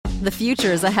The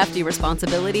future is a hefty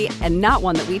responsibility and not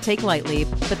one that we take lightly,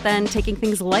 but then taking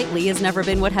things lightly has never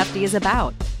been what Hefty is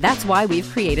about. That's why we've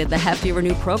created the Hefty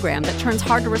Renew program that turns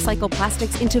hard-to-recycle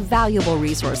plastics into valuable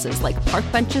resources like park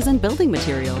benches and building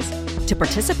materials. To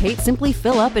participate, simply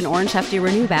fill up an orange Hefty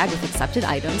Renew bag with accepted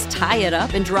items, tie it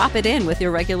up, and drop it in with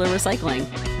your regular recycling.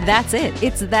 That's it.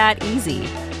 It's that easy.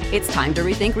 It's time to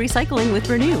rethink recycling with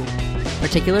Renew.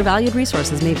 Particular valued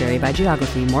resources may vary by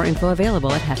geography. More info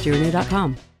available at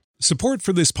heftyrenew.com. Support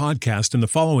for this podcast and the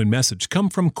following message come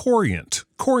from Corient.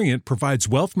 Corient provides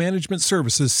wealth management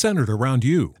services centered around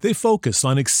you. They focus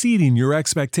on exceeding your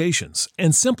expectations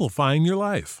and simplifying your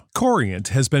life. Corient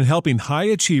has been helping high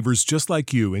achievers just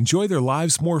like you enjoy their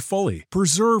lives more fully,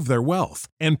 preserve their wealth,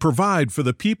 and provide for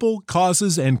the people,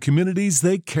 causes, and communities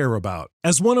they care about.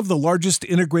 As one of the largest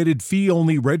integrated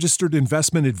fee-only registered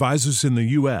investment advisors in the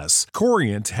U.S.,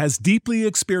 Corient has deeply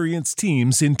experienced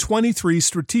teams in 23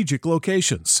 strategic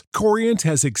locations. Corient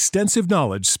has extensive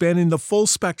knowledge spanning the full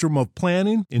spectrum of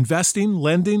planning, investing,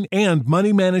 lending, and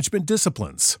money management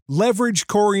disciplines. Leverage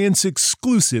Corient's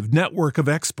exclusive network of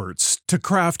experts to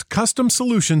craft custom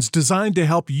solutions designed to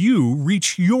help you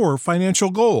reach your financial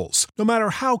goals, no matter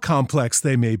how complex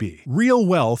they may be. Real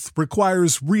wealth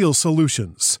requires real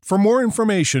solutions. For more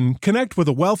information, connect with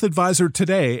a wealth advisor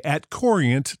today at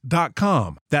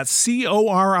Corient.com. That's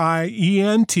Corient.com.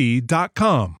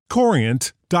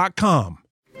 Corient.com.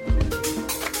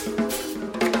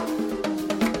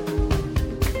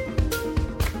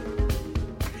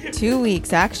 2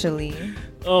 weeks, actually.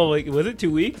 Oh, like, was it 2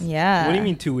 weeks? Yeah. What do you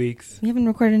mean 2 weeks? We haven't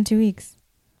recorded in 2 weeks.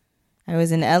 I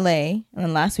was in LA, and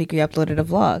then last week we uploaded a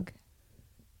vlog.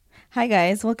 Hi,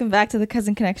 guys. Welcome back to the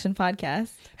Cousin Connection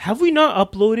podcast. Have we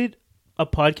not uploaded a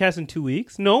podcast in 2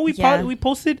 weeks? No, we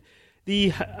posted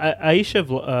the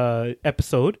Aisha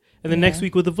episode, and then next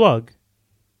week with the vlog.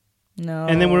 No.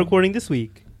 And then we're recording this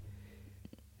week.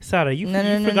 Sarah, you've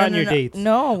forgotten your dates.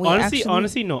 No, we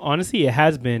honestly, it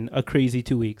has been a crazy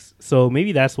 2 weeks. So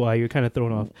maybe that's why you're kind of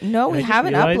thrown off. No, and we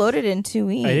haven't uploaded in 2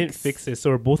 weeks. I didn't fix it. So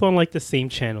we're both on like the same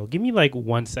channel. Give me like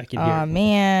 1 second here. Oh,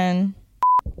 man.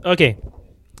 Okay.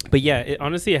 But yeah,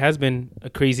 it has been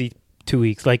a crazy 2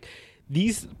 weeks. Like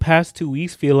these past 2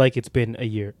 weeks feel like it's been a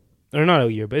year. Or not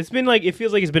a year, but it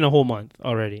feels like it's been a whole month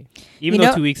already. Even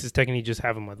though 2 weeks is technically just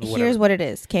half a month. Here's what it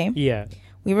is, okay? Yeah.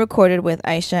 We recorded with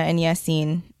Aisha and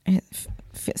Yassine. It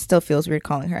still feels weird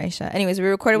calling her Aisha. Anyways, we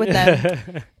recorded with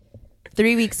them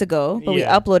 3 weeks ago, but we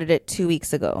uploaded it 2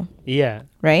 weeks ago. Yeah.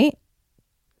 Right?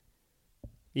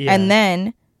 Yeah. And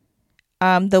then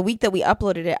the week that we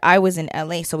uploaded it, I was in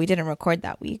LA, so we didn't record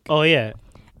that week. Oh, yeah.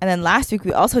 And then last week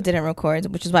we also didn't record,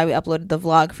 which is why we uploaded the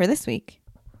vlog for this week.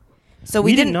 So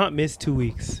we did not miss 2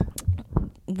 weeks.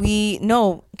 You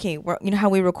know how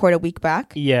we record a week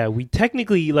back? Yeah, we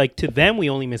technically, like, to them we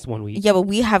only missed 1 week. Yeah, but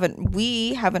we haven't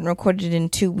recorded in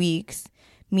 2 weeks,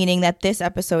 meaning that this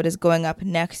episode is going up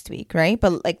next week, right?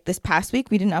 But like this past week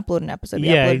we didn't upload an episode. We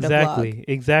uploaded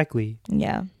exactly.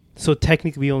 Yeah. So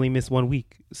technically we only missed 1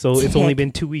 week. So it's only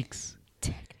been 2 weeks.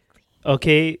 Technically.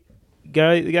 Okay.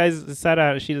 Guys,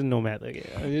 Sarah, she doesn't know math.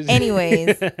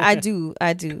 Anyways, I do.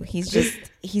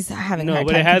 He's having hard time.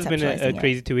 But it has been a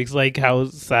crazy 2 weeks. Like how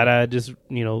Sarah just,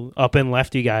 up and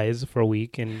left you guys for a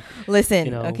week. And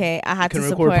listen, okay, I had to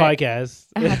record podcasts.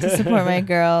 I had to support my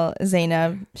girl,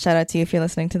 Zainab. Shout out to you if you're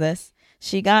listening to this.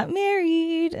 She got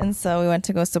married. And so we went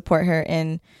to go support her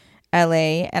in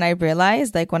LA. And I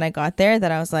realized, like, when I got there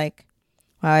that I was like,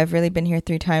 wow, I've really been here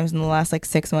 3 times in the last,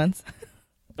 6 months.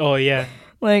 Oh, yeah.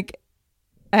 Like,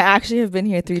 I actually have been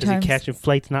here 3 times. You're catching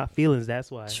flights, not feelings.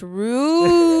 That's why.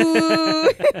 True.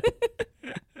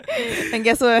 And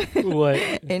guess what? What?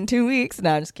 In 2 weeks.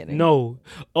 No, I'm just kidding. No.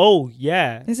 Oh,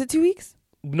 yeah. Is it 2 weeks?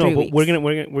 No, 3 but weeks. we're gonna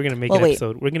make an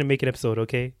episode. We're gonna make an episode,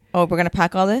 okay? Oh, we're gonna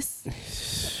pack all this?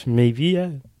 Maybe,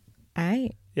 yeah. All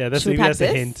right. Yeah, that's a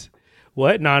hint.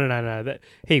 What? No.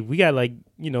 Hey, we got All right.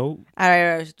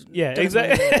 Yeah,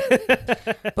 exactly.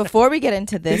 Before we get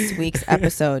into this week's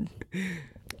episode,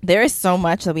 there is so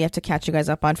much that we have to catch you guys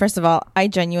up on. First of all, I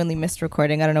genuinely missed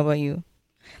recording. I don't know about you.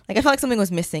 Like, I felt like something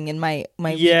was missing in my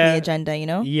weekly agenda,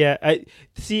 Yeah. I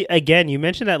see. Again, you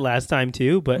mentioned that last time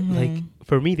too, but like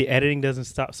for me, the editing doesn't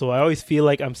stop. So I always feel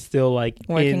like I'm still like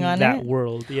working in that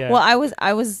world. Yeah. Well,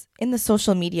 I was in the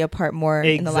social media part more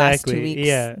in the last 2 weeks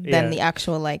than the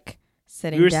actual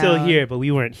sitting down. We were still here, but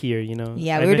we weren't here.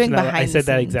 Yeah, we were doing behind the scenes. I said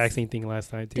that exact same thing last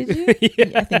time too. Did you?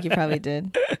 Yeah. I think you probably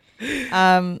did.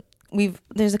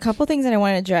 There's a couple things that I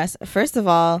want to address. First of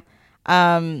all,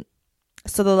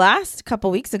 so the last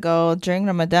couple weeks ago during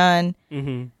Ramadan,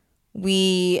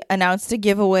 we announced a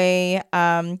giveaway.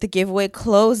 The giveaway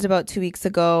closed about 2 weeks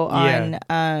ago on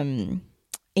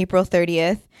April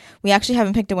 30th. We actually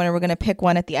haven't picked a winner. We're going to pick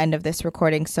one at the end of this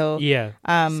recording. So yeah.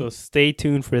 So stay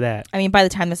tuned for that. I mean, by the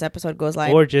time this episode goes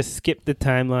live, or just skip the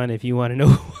timeline if you want to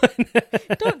know.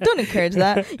 don't encourage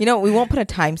that. You know, we won't put a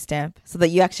timestamp so that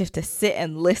you actually have to sit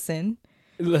and listen.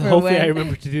 Hopefully I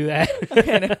remember to do that.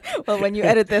 Okay, no. Well, when you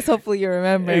edit this, hopefully you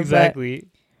remember. Exactly. But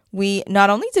we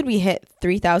not only did we hit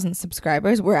 3,000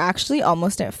 subscribers, we're actually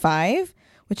almost at 5,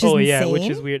 which is insane. Yeah, which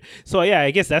is weird. So yeah,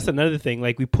 I guess that's another thing.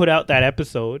 Like we put out that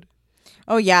episode.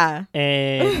 Oh yeah.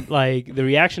 And like the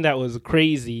reaction that was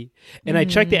crazy. And I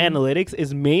checked the analytics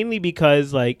is mainly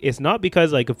because like it's not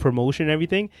because like of promotion and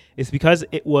everything. It's because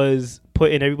it was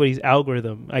put in everybody's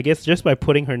algorithm. I guess just by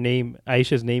putting her name,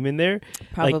 Aisha's name in there,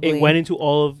 probably. like it went into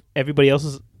all of everybody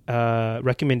else's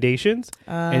recommendations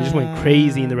and just went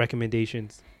crazy in the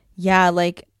recommendations. Yeah,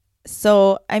 like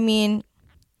so I mean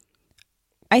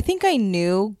I think I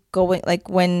knew going like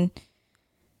when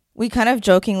we kind of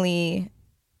jokingly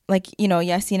like, you know,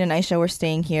 Yassine and Aisha were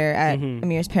staying here at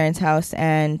Amir's parents' house.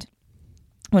 And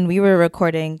when we were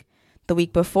recording the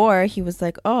week before, he was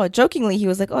like, oh, jokingly, he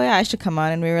was like, oh, yeah, I should come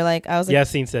on. And we were like, I was like,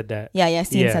 Yassine said that. Yeah,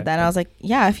 Yassine said that. And I was like,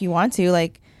 yeah, if you want to,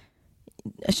 like,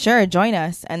 sure, join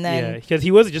us. And then. Yeah, because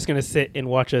he wasn't just going to sit and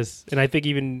watch us. And I think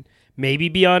even maybe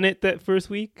be on it that first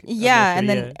week. Yeah. And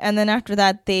then after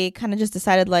that, they kind of just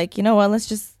decided, like, you know what, let's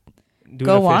just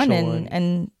go on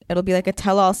and it'll be like a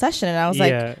tell all session. And I was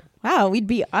like, wow, we'd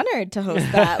be honored to host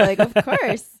that. Like, of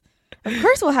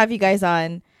course we'll have you guys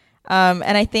on.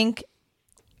 And I think,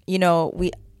 you know,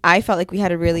 I felt like we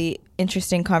had a really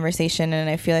interesting conversation, and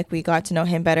I feel like we got to know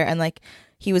him better, and like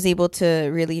he was able to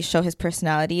really show his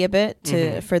personality a bit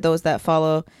for those that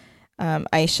follow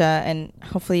Aisha. And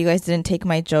hopefully you guys didn't take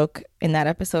my joke in that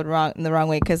episode in the wrong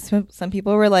way, because some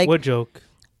people were like, what joke?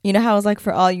 You know how it was like,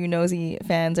 for all you nosy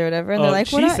fans or whatever, and they're like,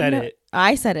 she said it.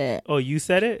 I said it. Oh, you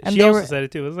said it? And she also said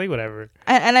it too. It was like, whatever.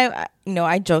 And I, you know,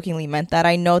 I jokingly meant that.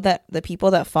 I know that the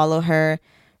people that follow her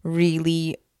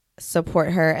really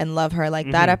support her and love her. Like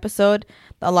that episode,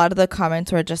 a lot of the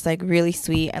comments were just like really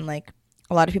sweet, and like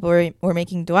a lot of people were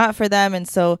making dua for them. And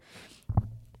so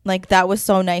like that was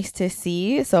so nice to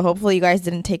see. So hopefully you guys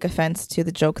didn't take offense to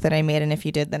the joke that I made. And if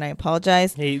you did, then I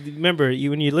apologize. Hey, remember,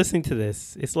 when you're listening to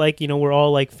this, it's like, you know, we're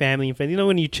all like family and friends. You know,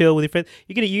 when you chill with your friends,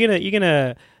 you're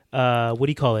gonna what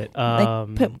do you call it?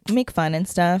 Make fun and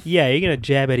stuff. Yeah, you're gonna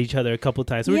jab at each other a couple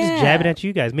times. So we're just jabbing at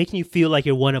you guys, making you feel like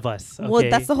you're one of us. Okay? Well,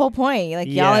 that's the whole point. Like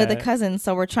y'all are the cousins,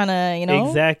 so we're trying to, you know,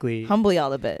 exactly humble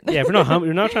y'all a bit. Yeah, if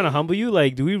we're not trying to humble you.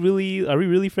 Like, are we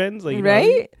really friends? Like,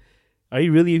 right? Are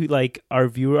you really like our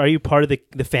viewer? Are you part of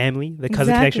the family, the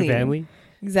Cousin Connection family?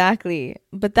 Exactly.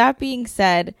 But that being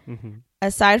said,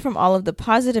 aside from all of the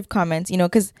positive comments, you know,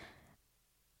 because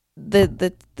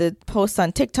the posts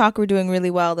on TikTok were doing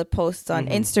really well. The posts on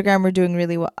Instagram were doing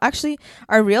really well. Actually,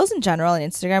 our reels in general on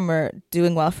Instagram were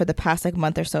doing well for the past like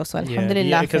month or so. So alhamdulillah.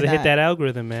 Yeah, because it hit that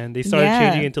algorithm, man. They started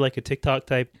changing into like a TikTok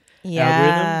type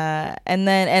algorithm. And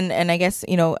then and I guess,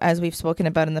 you know, as we've spoken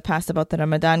about in the past about the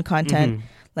Ramadan content,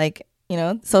 like, you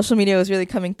know, social media was really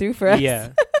coming through for us.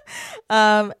 Yeah.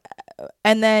 And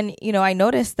then, you know, I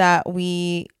noticed that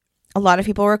a lot of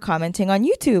people were commenting on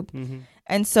YouTube.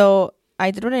 And so I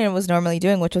did what I was normally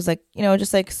doing, which was like, you know,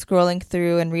 just like scrolling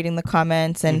through and reading the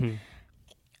comments. And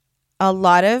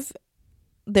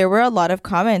there were a lot of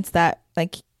comments that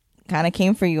like kind of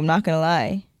came for you. I'm not going to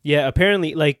lie. Yeah,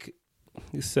 apparently, like,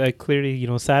 clearly, you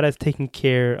know, Sada's taking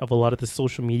care of a lot of the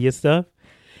social media stuff.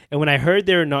 And when I heard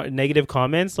there were not negative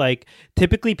comments, like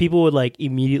typically people would like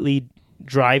immediately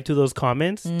drive to those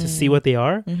comments to see what they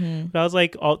are. But I was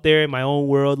like out there in my own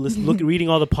world, reading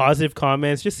all the positive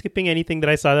comments, just skipping anything that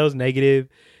I saw that was negative,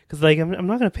 because like I'm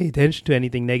not gonna pay attention to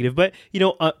anything negative. But you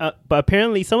know, but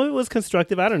apparently some of it was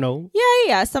constructive. I don't know.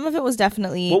 Yeah. Some of it was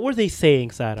definitely. What were they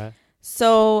saying, Sada?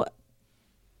 So,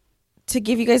 to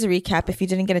give you guys a recap, if you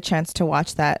didn't get a chance to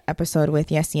watch that episode with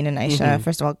Yassine and Aisha,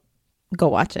 first of all, go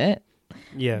watch it.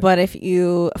 Yeah. But if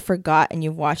you forgot and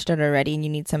you've watched it already and you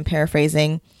need some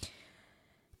paraphrasing.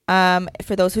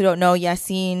 For those who don't know,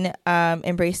 Yassine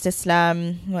embraced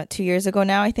Islam 2 years ago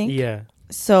now, I think. Yeah.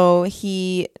 So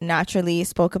he naturally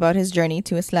spoke about his journey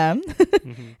to Islam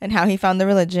and how he found the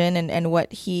religion and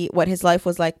what his life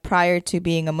was like prior to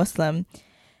being a Muslim.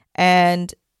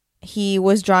 And he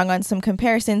was drawing on some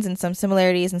comparisons and some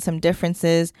similarities and some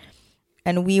differences.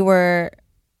 And we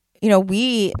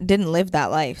didn't live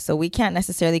that life, so we can't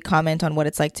necessarily comment on what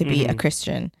it's like to be a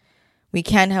Christian. We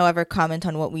can, however, comment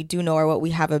on what we do know or what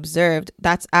we have observed.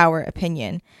 That's our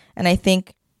opinion. And I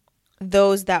think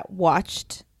those that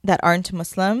watched that aren't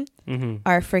Muslim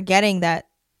are forgetting that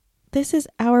this is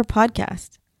our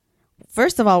podcast.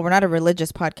 First of all, we're not a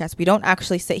religious podcast. We don't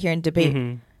actually sit here and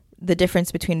debate the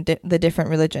difference between the different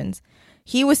religions.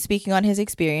 He was speaking on his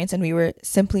experience, and we were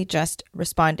simply just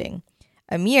responding.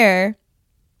 Amir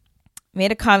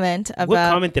made a comment about...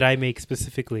 What comment did I make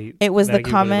specifically? It was the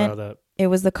comment. It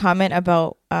was the comment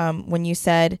about when you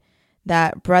said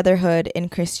that brotherhood in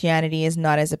Christianity is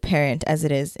not as apparent as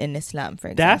it is in Islam, for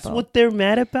example. That's what they're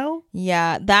mad about?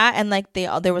 Yeah, that, and like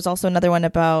there was also another one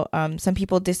about some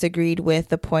people disagreed with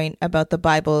the point about the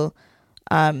Bible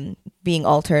being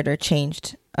altered or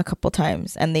changed a couple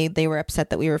times, and they were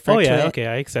upset that we referred to it. Oh yeah, okay,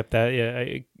 I accept that.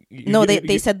 Yeah,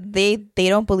 they said they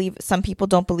don't believe, some people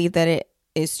don't believe that it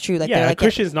is true. Like, yeah, like, a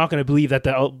Christian's not going to believe that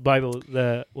the Bible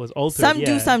was altered. Some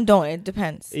do, some don't. It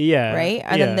depends. Yeah. Right?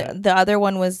 And then the other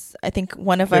one was, I think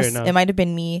one of us, it might have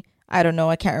been me, I don't know,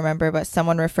 I can't remember, but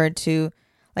someone referred to,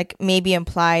 like, maybe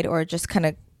implied or just kind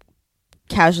of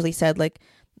casually said, like,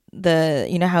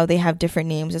 you know how they have different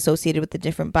names associated with the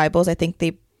different Bibles. I think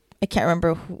I can't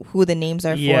remember who the names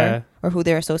are for or who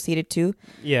they're associated to.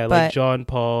 Yeah, but, like John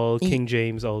Paul, King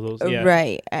James, all those. Yeah.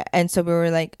 Right. And so we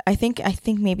were like, I think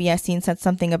maybe Yassine said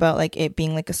something about like it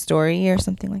being like a story or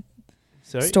something, like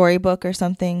storybook or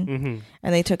something. Mm-hmm.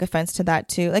 And they took offense to that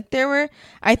too. Like there were,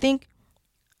 I think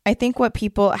what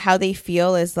people, how they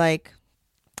feel is like,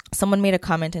 someone made a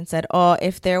comment and said, oh,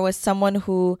 if there was someone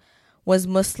who was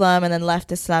Muslim and then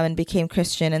left Islam and became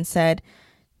Christian and said,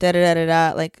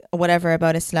 like whatever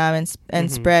about Islam and mm-hmm.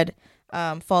 spread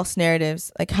false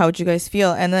narratives, like how would you guys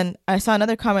feel? And then I saw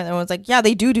another comment that was like, yeah,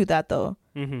 they do that though.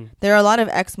 Mm-hmm. There are a lot of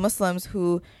ex-Muslims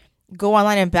who go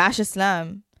online and bash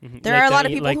Islam. Mm-hmm. There are a lot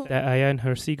of people like that Ayan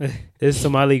Hirsi, this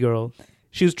Somali girl.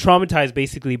 She was traumatized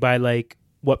basically by like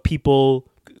what people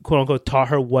quote unquote taught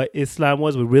her what Islam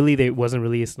was, but really it wasn't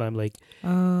really Islam. Like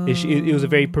it was a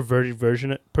very perverted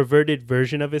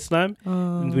version of Islam,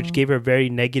 which gave her a very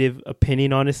negative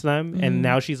opinion on Islam. Mm. And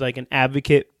now she's like an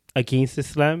advocate against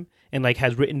Islam and like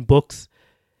has written books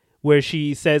where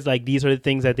she says like these are the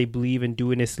things that they believe and do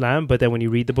in Islam. But then when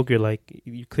you read the book, you're like,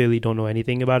 you clearly don't know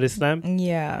anything about Islam.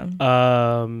 Yeah.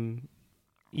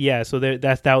 Yeah. So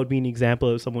that would be an example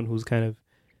of someone who's kind of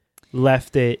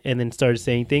left it and then started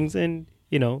saying things. And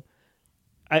you know,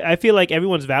 I feel like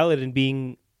everyone's valid in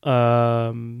being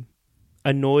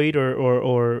annoyed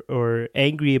or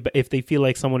angry if they feel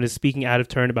like someone is speaking out of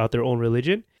turn about their own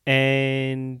religion.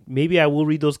 And maybe I will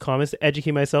read those comments to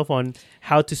educate myself on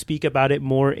how to speak about it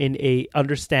more in a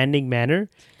understanding manner.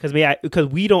 Because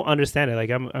we don't understand it.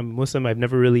 Like I'm Muslim. I've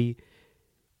never really.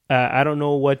 I don't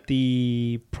know what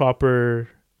the proper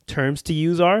terms to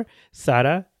use are.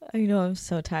 Sarah. I know, I'm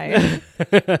so tired.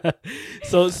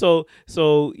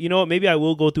 So you know what? Maybe I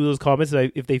will go through those comments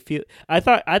if they feel. I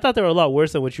thought they were a lot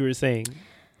worse than what you were saying.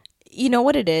 You know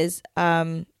what it is?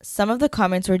 Some of the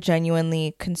comments were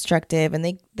genuinely constructive, and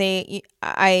I'm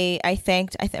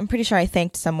pretty sure I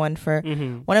thanked someone for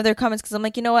mm-hmm. one of their comments because I'm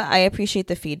like, you know what? I appreciate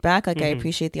the feedback. Like mm-hmm. I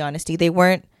appreciate the honesty. They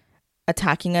weren't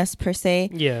attacking us per se.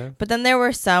 Yeah. But then there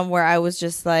were some where I was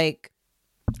just like,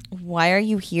 why are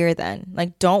you here then?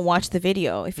 Like, don't watch the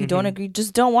video. If you mm-hmm. don't agree,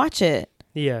 just don't watch it.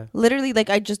 Yeah. Literally, like,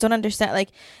 I just don't understand. Like,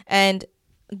 and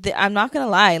I'm not gonna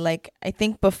lie. Like, I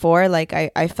think before, like,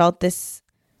 I felt this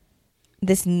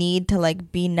need to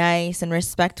like be nice and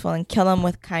respectful and kill them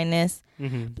with kindness.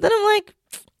 Mm-hmm. But then I'm like,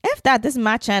 F that. This is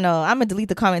my channel. I'm gonna delete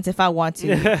the comments if I want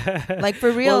to. Like for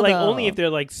real. Well, like though. Only if they're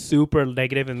like super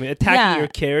negative and attacking your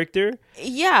character.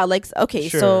 Yeah. Like okay.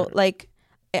 Sure. So like,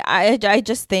 I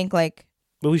just think like.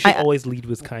 But we should always lead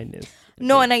with kindness.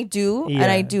 No, and I do,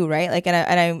 right? Like,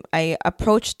 and I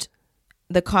approached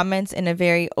the comments in a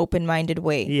very open-minded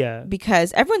way. Yeah.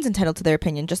 Because everyone's entitled to their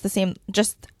opinion, just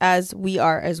as we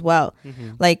are as well.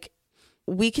 Mm-hmm. Like,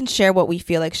 we can share what we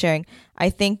feel like sharing.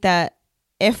 I think that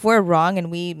if we're wrong and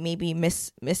we maybe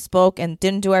misspoke and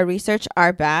didn't do our research,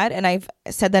 our bad. And I've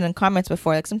said that in comments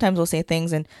before. Like sometimes we'll say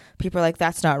things and people are like,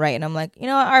 that's not right. And I'm like, you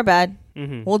know what, our bad.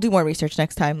 Mm-hmm. We'll do more research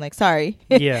next time. Like, sorry.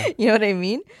 Yeah. You know what I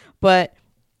mean? But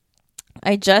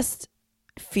I just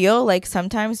feel like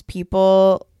sometimes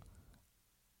people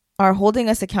are holding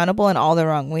us accountable in all the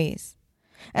wrong ways.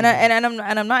 And mm-hmm.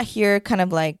 I'm not here kind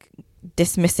of like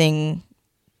dismissing,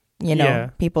 you know,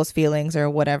 people's feelings or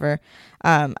whatever.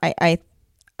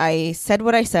 I said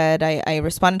what I said. I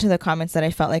responded to the comments that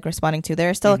I felt like responding to. There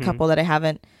are still mm-hmm. a couple that I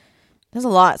haven't. There's a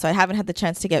lot, so I haven't had the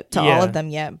chance to get to all of them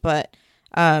yet. But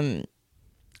I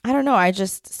don't know.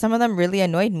 Some of them really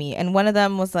annoyed me. And one of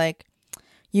them was like,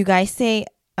 you guys say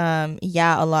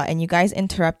yeah a lot, and you guys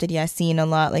interrupted Yassine a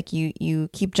lot. Like you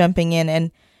keep jumping in,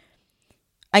 and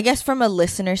I guess from a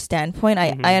listener standpoint,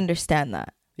 mm-hmm. I understand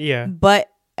that. Yeah. But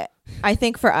I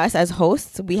think for us as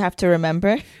hosts, we have to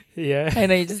remember. Yeah. I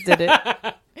know you just did it.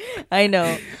 I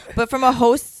know. But from a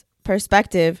host's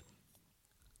perspective,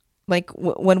 like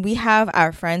when we have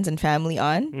our friends and family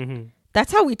on, Mm-hmm.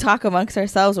 that's how we talk amongst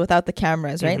ourselves without the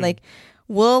cameras, right? Mhm. Like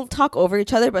we'll talk over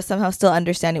each other, but somehow still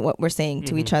understanding what we're saying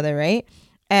to each other, right?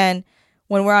 And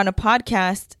when we're on a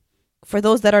podcast, for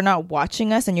those that are not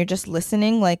watching us and you're just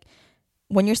listening, like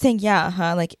when you're saying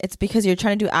like it's because you're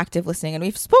trying to do active listening. And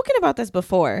we've spoken about this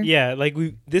before. Yeah, like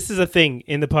this is a thing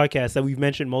in the podcast that we've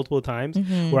mentioned multiple times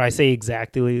where I say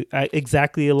exactly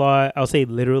a lot. I'll say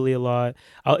literally a lot.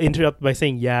 I'll interrupt by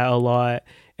saying a lot.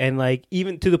 And like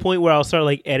even to the point where I'll start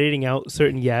like editing out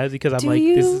certain yeahs because I'm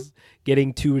this is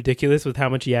getting too ridiculous with how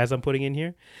much yeahs I'm putting in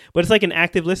here. But it's like an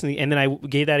active listening. And then I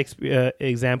gave that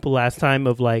example last time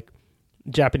of like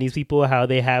Japanese people, how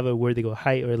they have a word they go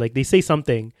hi, or like they say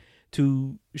something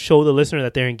to show the listener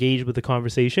that they're engaged with the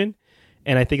conversation.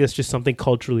 And I think that's just something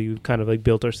culturally we've kind of like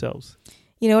built ourselves.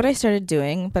 You know what I started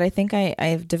doing, but I think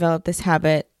I've developed this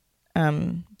habit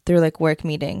through like work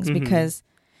meetings because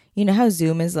you know how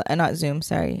Zoom is not Zoom,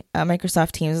 sorry.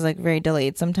 Microsoft Teams is like very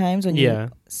delayed sometimes when you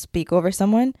speak over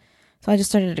someone. So I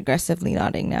just started aggressively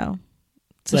nodding now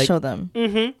to like, show them.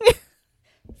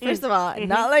 First of all,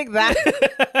 not like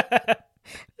that.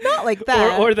 Not like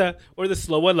that. Or the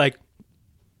slow one, like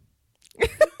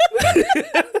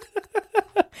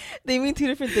they mean two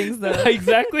different things though.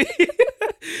 Exactly.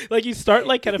 Like you start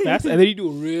like kind of fast and then you do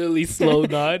a really slow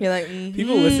nod. You're like,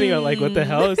 people listening are like, what the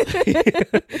hell?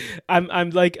 I'm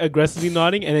like aggressively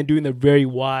nodding and then doing the very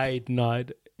wide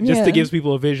nod just to give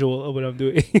people a visual of what I'm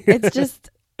doing. It's just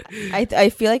I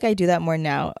feel like I do that more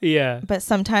now. Yeah. But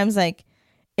sometimes like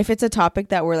if it's a topic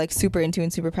that we're like super into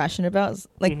and super passionate about,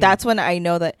 like that's when I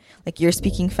know that like you're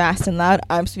speaking fast and loud,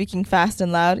 I'm speaking fast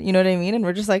and loud, you know what I mean? And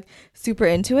we're just like super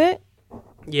into it.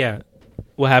 Yeah.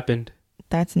 What happened?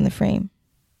 That's in the frame.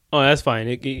 Oh, that's fine.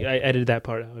 I edited that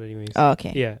part out anyways. Oh,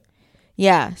 okay. Yeah.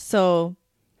 Yeah. So,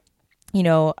 you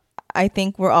know, I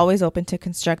think we're always open to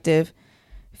constructive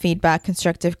feedback,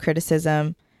 constructive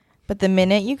criticism. But the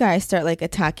minute you guys start like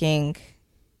attacking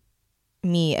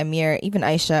me, Amir, even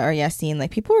Aisha or Yassine,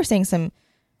 like people were saying some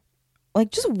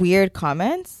like just weird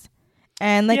comments.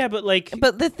 And like,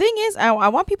 but the thing is, I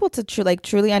want people to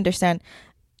truly understand,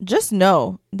 just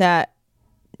know that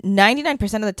 99%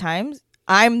 of the times,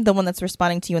 I'm the one that's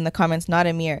responding to you in the comments, not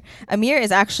Amir. Amir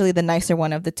is actually the nicer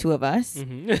one of the two of us.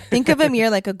 Think of Amir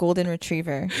like a golden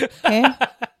retriever. Okay.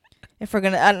 If we're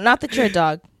going to, not that you're a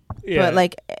dog, but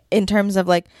like in terms of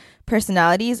like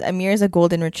personalities, Amir is a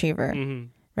golden retriever.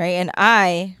 Right.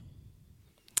 And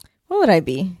what would I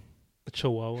be? A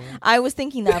chihuahua. I was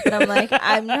thinking that, but I'm like,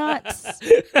 I'm not,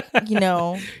 you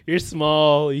know. You're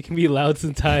small. You can be loud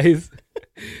sometimes.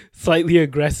 Slightly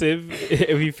aggressive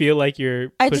if you feel like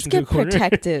you're I just get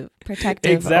protective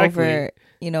exactly. over,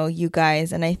 you know, you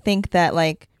guys. And I think that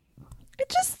like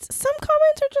some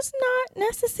comments are just not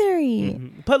necessary.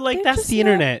 But like that's the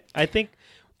internet. I think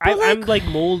I'm like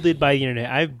molded by the internet.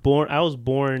 I was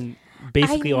born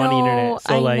basically on the internet.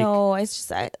 So I know. It's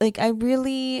just I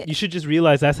really. You should just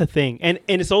realize that's a thing, and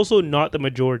it's also not the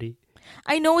majority.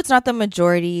 I know it's not the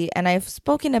majority, and I've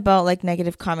spoken about like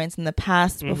negative comments in the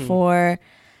past before,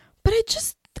 but I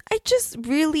just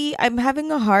really, I'm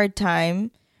having a hard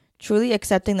time truly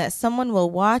accepting that someone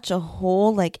will watch a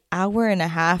whole like hour and a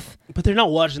half. But they're not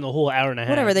watching the whole hour and a half.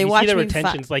 Whatever, they watch. watch. Their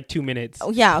retention's like 2 minutes.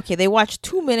 Oh yeah, okay. They watch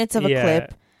 2 minutes of a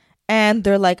clip, and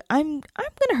they're like, "I'm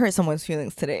gonna hurt someone's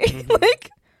feelings today."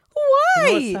 Like, why?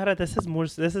 You know what, Sarah,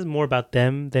 this is more about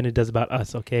them than it does about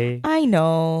us. Okay. I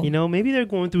know. You know, maybe they're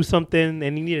going through something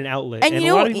and you need an outlet. And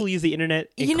a lot of people use the internet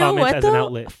and comments as an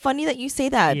outlet. Funny that you say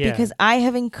that because I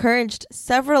have encouraged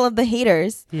several of the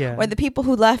haters or the people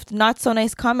who left not so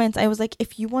nice comments. I was like,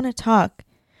 if you want to talk,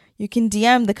 you can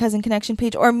DM the Cousin Connection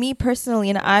page or me personally,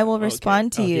 and I will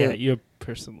respond to you. Yeah, you're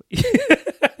personally.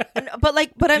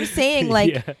 but I'm saying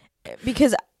like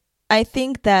because I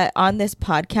think that on this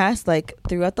podcast, like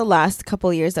throughout the last couple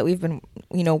of years that we've been,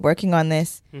 you know, working on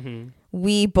this,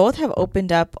 we both have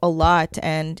opened up a lot,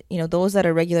 and you know, those that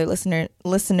are regular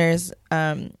listeners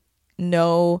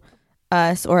know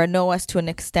us or know us to an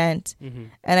extent,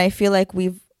 and I feel like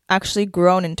we've actually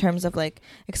grown in terms of like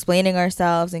explaining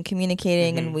ourselves and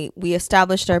communicating, and we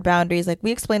established our boundaries. Like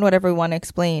we explain whatever we want to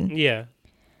explain. Yeah,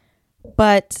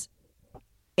 but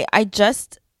I'm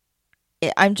just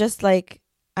like,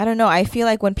 I don't know. I feel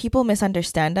like when people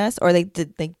misunderstand us or they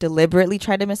deliberately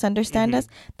try to misunderstand us,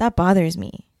 that bothers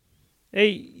me. Hey,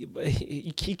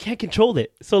 you can't control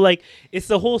it. So like, it's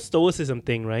the whole stoicism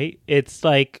thing, right? It's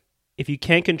like, if you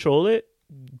can't control it,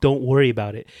 don't worry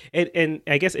about it. And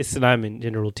I guess Islam in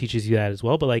general teaches you that as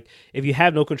well. But like, if you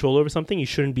have no control over something, you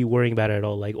shouldn't be worrying about it at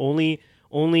all. Like only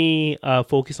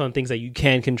focus on things that you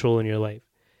can control in your life.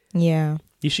 Yeah.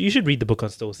 You should read the book on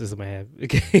Stoicism I have.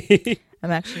 Okay.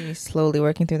 I'm actually slowly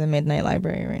working through the Midnight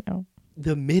Library right now.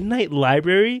 The Midnight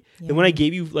Library? Yeah. The one I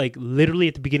gave you like literally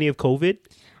at the beginning of COVID?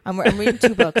 I'm reading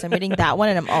 2 books. I'm reading that one,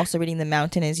 and I'm also reading The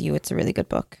Mountain Is You. It's a really good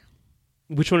book.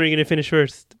 Which one are you going to finish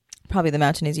first? Probably The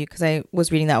Mountain Is You, because I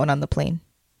was reading that one on the plane.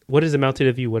 What is The Mountain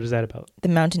of You? What is that about? The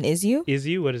Mountain Is You? Is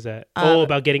you? What is that?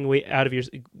 About getting away out of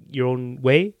your own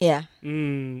way? Yeah.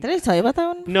 Mm. Did I tell you about that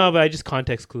one? No, but I just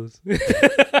context clues.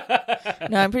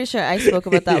 No, I'm pretty sure I spoke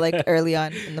about that like early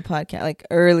on in the podcast, like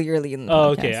early in the podcast. Oh,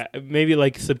 okay. Maybe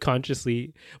like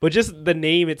subconsciously. But just the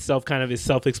name itself kind of is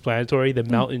self-explanatory. The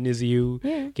Mountain Is You.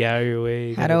 Yeah. Get out of your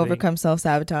way. How to overcome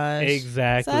self-sabotage.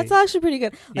 Exactly. So that's actually pretty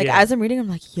good. Like as I'm reading, I'm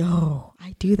like, yo,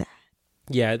 I do that.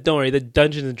 Yeah, don't worry. The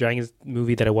Dungeons and Dragons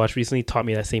movie that I watched recently taught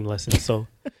me that same lesson. So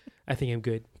I think I'm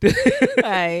good.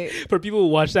 For people who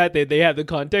watch that, they have the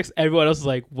context. Everyone else is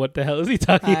like, what the hell is he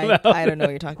talking about? I don't know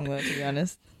what you're talking about, to be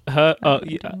honest.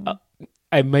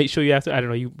 I might show you after. I don't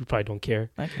know. You probably don't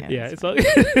care. Okay. Yeah, it's all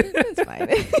it's fine.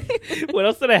 What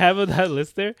else did I have on that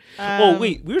list there? Oh,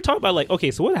 wait. We were talking about like,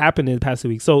 okay, so what happened in the past 2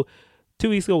 weeks? So 2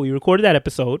 weeks ago, we recorded that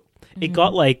episode. Mm-hmm. It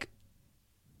got like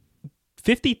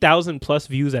 50,000 plus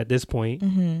views at this point,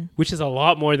 which is a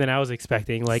lot more than I was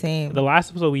expecting. Like Same. The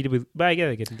last episode we did with, but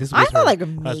again, this was I thought like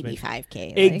husband. maybe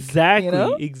 5K. Exactly, you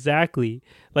know? Exactly.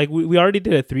 Like we already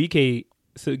did a 3K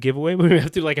giveaway, but we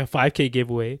have to do like a 5K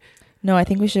giveaway. No, I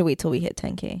think we should wait till we hit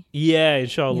 10K. Yeah,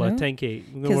 inshallah, you know? 10K.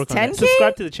 We're gonna work 10K? on that.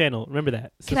 Subscribe to the channel. Remember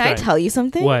that. Subscribe. Can I tell you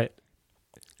something? What?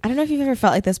 I don't know if you've ever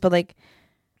felt like this, but like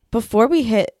before we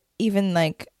hit even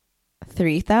like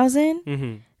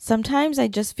 3,000, sometimes I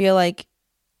just feel like,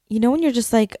 you know, when you're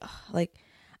just like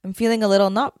I'm feeling a little,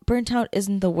 not burnt out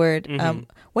isn't the word.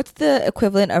 What's the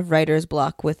equivalent of writer's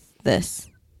block with this?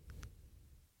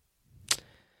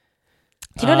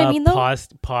 Do you know what I mean though?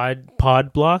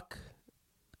 Pod block,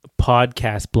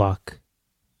 podcast block,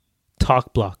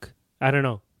 talk block. I don't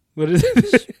know. What is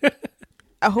it?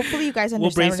 Hopefully you guys understand.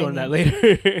 We'll brainstorm that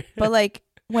later. But like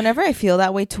whenever I feel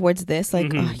that way towards this,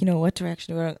 like you know, what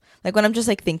direction do we like when I'm just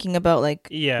like thinking about like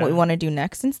what we want to do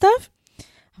next and stuff,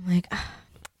 I'm like,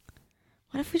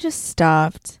 what if we just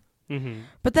stopped?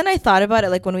 But then I thought about it,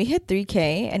 like when we hit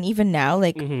 3K, and even now,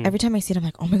 like every time I see it, I'm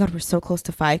like, oh my god, we're so close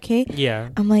to 5K. Yeah.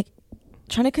 I'm like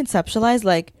trying to conceptualize,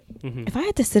 like if I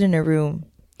had to sit in a room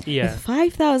with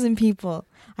 5,000 people,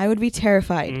 I would be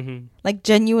terrified, like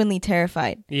genuinely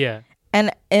terrified. Yeah.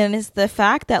 And it's the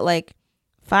fact that like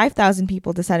 5,000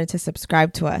 people decided to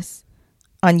subscribe to us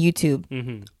on YouTube,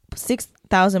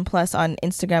 6,000 plus on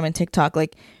Instagram and TikTok.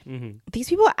 Like these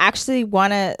people actually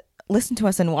want to listen to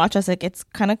us and watch us. Like it's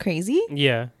kind of crazy.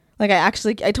 Yeah. Like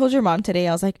I told your mom today,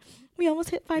 I was like, we almost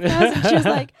hit 5,000. She was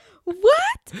like,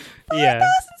 what? 5,000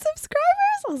 subscribers?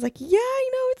 I was like, yeah, I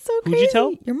know, it's so crazy. Who'd you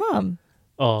tell? Your mom.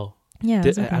 Oh. Yeah.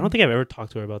 I don't think I've ever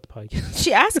talked to her about the podcast.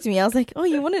 She asked me. I was like, oh,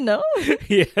 you want to know?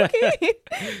 Yeah. Okay.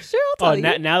 Sure, I'll tell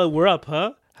you. Now that we're up,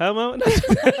 huh? How Mo?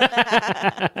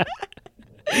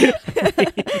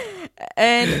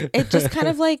 And it just kind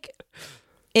of like,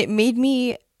 it made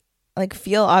me like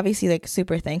feel obviously like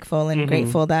super thankful and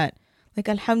grateful that like,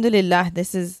 alhamdulillah,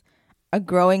 this is a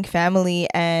growing family.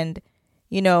 And,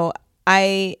 you know,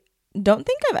 I don't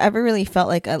think I've ever really felt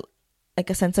like a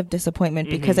sense of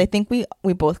disappointment, because I think we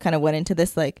both kind of went into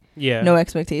this like no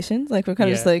expectations. Like we're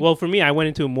kind of just like, well, for me, I went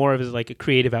into it more of as like a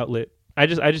creative outlet. I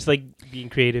just like being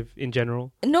creative in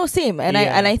general. No, same. And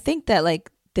I think that like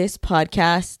this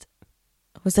podcast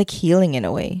was like healing in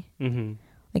a way,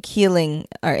 like healing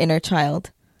our inner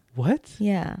child. What?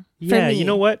 Yeah. Yeah. You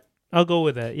know what? I'll go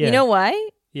with that. Yeah. You know why?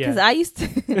 Yeah. Because I used to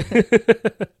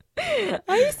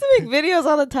make videos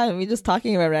all the time, me just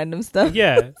talking about random stuff.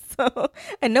 Yeah. So,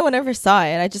 and no one ever saw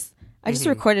it. I just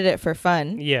recorded it for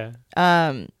fun. Yeah.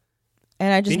 And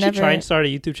I just Didn't you try and start a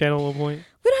YouTube channel at one point?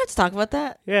 We don't have to talk about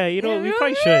that. Yeah, you know, we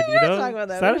probably should. You know, talk about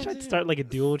that. Should start like a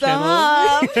duo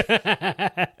channel.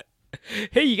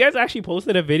 Hey, you guys actually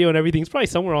posted a video and everything. It's probably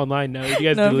somewhere online now. You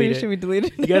guys deleted it. Should we delete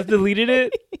it? You guys deleted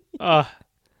it? Well,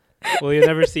 you'll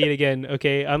never see it again.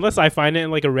 Okay, unless I find it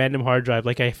in like a random hard drive,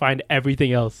 like I find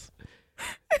everything else.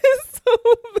 It's so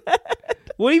bad.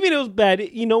 What do you mean it was bad?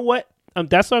 You know what?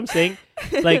 That's what I'm saying.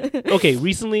 Like, okay,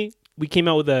 recently we came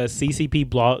out with a CCP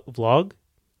vlog.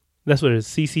 That's what it is,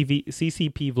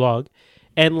 CCP vlog.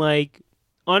 And like,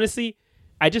 honestly,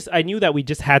 I knew that we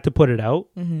just had to put it out.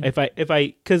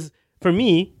 Because for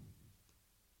me,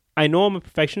 I know I'm a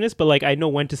perfectionist, but like I know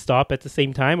when to stop at the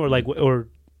same time, or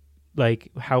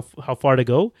how far to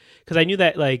go. Because I knew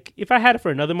that like if I had it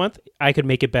for another month, I could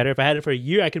make it better. If I had it for a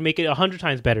year, I could make it 100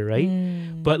 times better, right?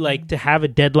 But like to have a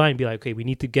deadline, be like, okay, we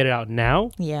need to get it out now.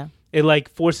 Yeah. It like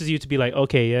forces you to be like,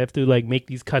 okay, you have to like make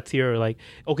these cuts here, or like,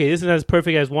 okay, this is as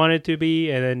perfect as wanted to be,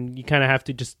 and then you kind of have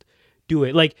to just do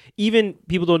it. Like, even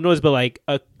people don't notice, but like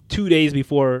 2 days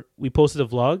before we posted the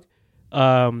vlog,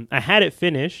 I had it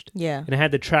finished, Yeah. and I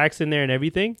had the tracks in there and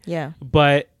everything. Yeah.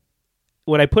 But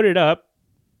when I put it up,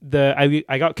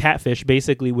 I got catfish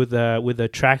basically with the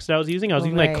tracks that I was using. I was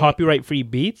using like Right. copyright free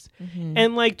beats,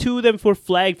 and like 2 of them were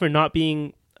flagged for not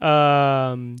being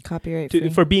Copyright free.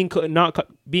 for being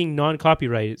being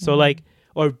non-copyrighted. So like,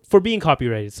 or for being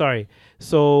copyrighted. Sorry.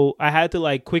 So I had to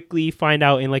like quickly find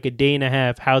out in like a day and a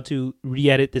half how to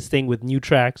re-edit this thing with new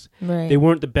tracks. Right. They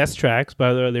weren't the best tracks,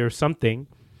 but they were something.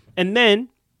 And then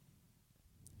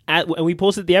when we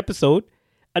posted the episode,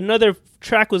 another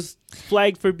track was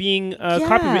flagged for being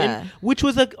copywritten, which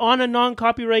was like on a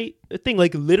non-copyright thing.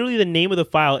 Like literally the name of the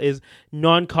file is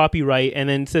non-copyright, and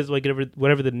then it says like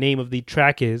whatever the name of the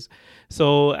track is.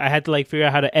 So I had to like figure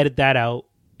out how to edit that out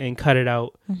and cut it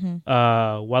out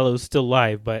while it was still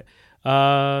live. But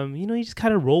you just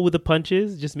kind of roll with the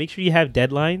punches. Just make sure you have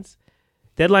deadlines.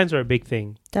 Deadlines are a big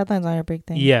thing. Deadlines are a big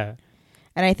thing. Yeah.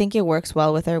 And I think it works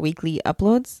well with our weekly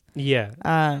uploads. Yeah.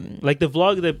 Like the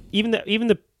vlog, even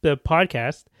the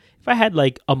podcast, if I had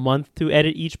like a month to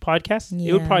edit each podcast,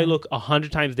 it would probably look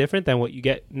 100 times different than what you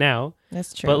get now.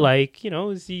 That's true. But like, you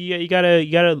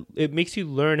gotta, it makes you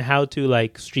learn how to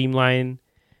like streamline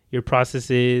your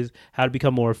processes, how to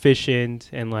become more efficient,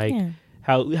 and like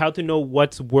how to know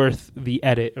what's worth the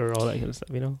edit or all that kind of stuff,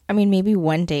 I mean, maybe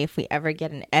one day if we ever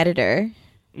get an editor.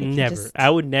 Never. I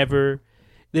would never.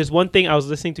 There's one thing, I was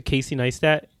listening to Casey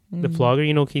Neistat, the vlogger.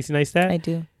 You know Casey Neistat? I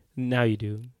do. Now you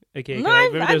do. Okay. No, I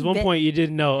remember there's one point you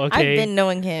didn't know. Okay. I've been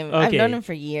knowing him. Okay. I've known him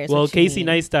for years. Well, Casey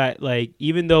Neistat, like,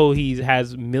 even though he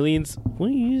has millions,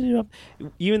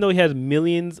 even though he has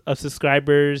millions of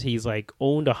subscribers, he's like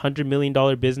owned $100 million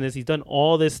business. He's done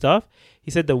all this stuff.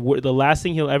 He said the last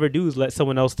thing he'll ever do is let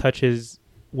someone else touch his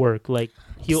work. Like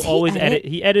he'll always edit.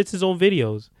 He edits his own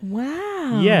videos.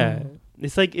 Wow. Yeah.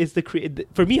 It's like,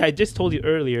 for me, I just told you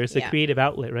earlier, it's a creative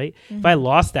outlet, right? If I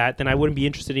lost that, then I wouldn't be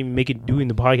interested in doing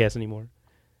the podcast anymore.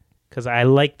 Because I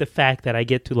like the fact that I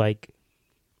get to like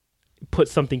put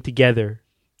something together.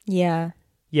 Yeah.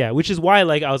 Yeah, which is why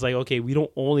like I was like, okay, we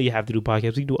don't only have to do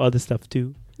podcasts, we can do other stuff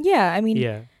too. Yeah, I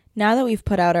mean, now that we've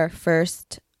put out our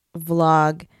first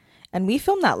vlog, and we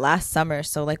filmed that last summer,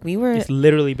 so like it's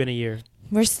literally been a year.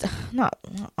 We're not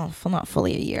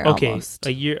fully a year. Okay, almost.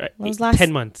 a year. What was last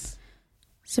 10 months.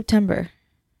 September.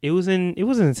 It wasn't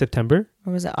in September.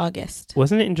 Or was it August?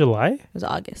 Wasn't it in July? It was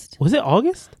August. Was it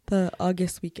August? The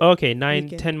August weekend. Okay,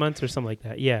 10 months or something like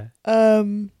that. Yeah.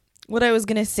 What I was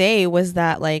gonna say was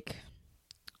that like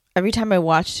every time I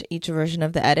watched each version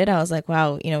of the edit, I was like,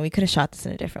 wow, we could have shot this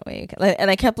in a different way. And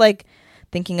I kept like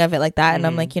thinking of it like that, and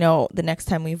I'm like, the next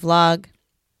time we vlog,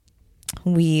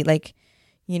 we like,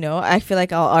 I feel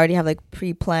like I'll already have like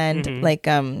pre-planned like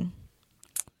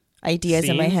ideas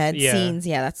in my head. Yeah. Scenes,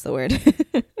 yeah, that's the word.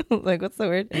 Like, what's the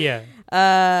word? Yeah.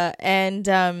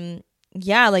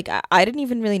 Like I didn't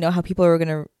even really know how people were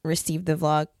gonna receive the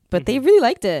vlog, but they really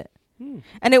liked it.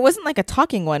 And it wasn't like a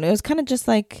talking one. It was kind of just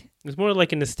like, it's more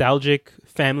like a nostalgic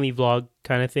family vlog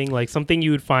kind of thing, like something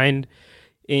you would find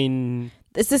in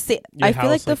it's the same. I feel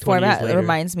like the format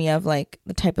reminds me of like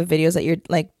the type of videos that you're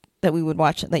like that we would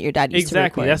watch that your dad used to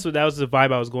record. Exactly. That was the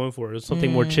vibe I was going for. It was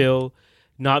something more chill,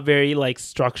 not very like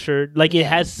structured. Like it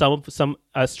has some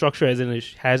structure as in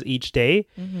it has each day,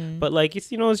 but like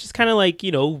it's it's just kind of like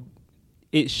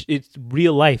it's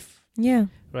real life. Yeah.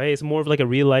 Right. It's more of like a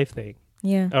real life thing.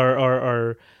 Yeah.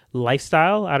 Or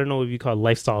lifestyle. I don't know what you call it,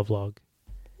 lifestyle vlog.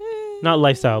 Not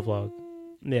lifestyle vlog.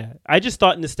 Yeah. I just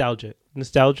thought nostalgia,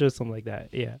 something like that.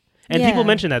 Yeah. And people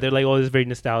mention that. They're like, oh, this is very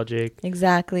nostalgic.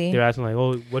 Exactly. They're asking like,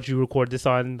 oh, what'd you record this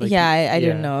on? Like, I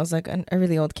didn't know. It was like a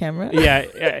really old camera. Yeah.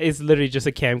 It's literally just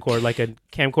a camcorder, like a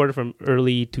camcorder from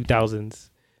early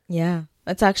 2000s. Yeah.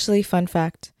 That's actually fun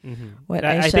fact. What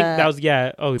I think that was,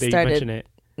 you mentioned it.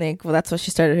 Like, well, that's what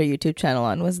she started her YouTube channel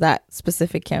on, was that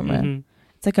specific camera.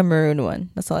 It's like a maroon one.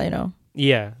 That's all I know.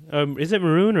 Yeah. Is it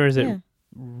maroon or is it,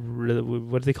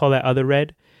 what do they call that other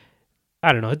red?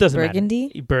 I don't know. It doesn't matter.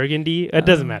 Burgundy. It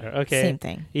doesn't matter. Okay. Same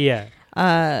thing. Yeah.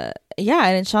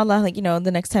 And inshallah, like,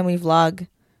 the next time we vlog,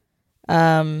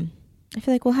 I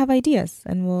feel like we'll have ideas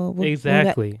and we'll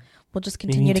exactly. We'll just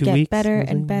continue to get better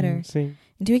and better.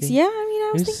 In 2 weeks, yeah. I mean,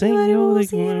 I was thinking about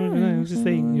it. I was just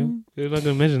saying, we're not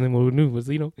gonna mention them. What we knew was,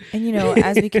 And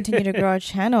as we continue to grow our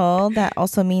channel, that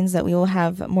also means that we will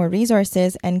have more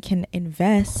resources and can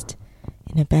invest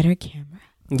in a better camera.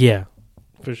 Yeah,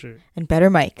 for sure. And better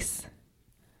mics.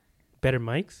 Better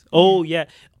mics? Oh, yeah.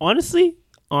 Honestly,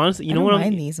 honestly, you I know don't what?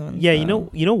 mind these ones. Yeah, though.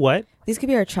 you know what? These could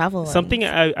be our travel ones. Something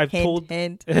I've Hint, told.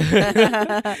 hint.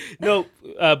 No,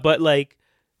 but like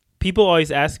people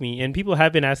always ask me, and people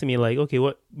have been asking me, like, okay,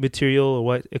 what material or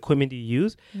what equipment do you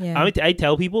use? Yeah. I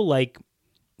tell people, like,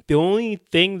 the only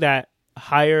thing that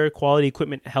higher quality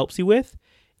equipment helps you with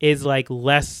is like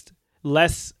less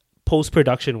post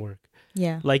production work.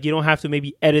 Yeah. Like, you don't have to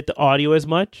maybe edit the audio as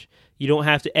much. You don't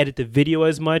have to edit the video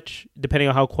as much, depending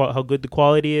on how good the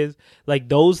quality is. Like,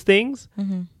 those things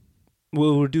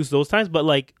will reduce those times. But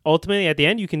like, ultimately, at the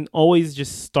end, you can always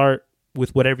just start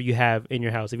with whatever you have in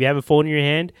your house. If you have a phone in your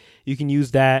hand, you can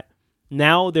use that.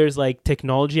 Now there's like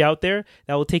technology out there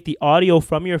that will take the audio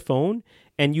from your phone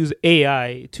and use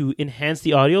AI to enhance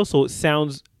the audio so it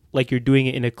sounds like you're doing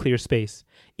it in a clear space.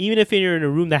 Even if you're in a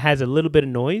room that has a little bit of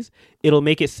noise, it'll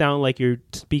make it sound like you're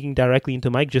speaking directly into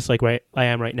mic, just like I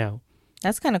am right now.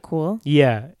 That's kind of cool.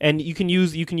 Yeah, and you can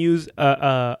use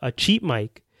a cheap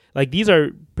mic. Like, these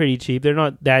are pretty cheap. They're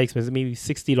not that expensive. Maybe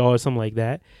 $60, something like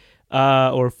that,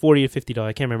 or $40 to $50.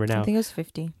 I can't remember now. I think it was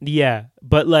 50. Yeah,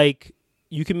 but like,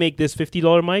 you can make this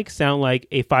 $50 mic sound like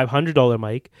a $500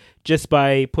 mic just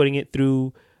by putting it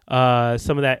through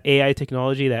some of that AI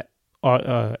technology that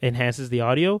enhances the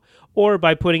audio, or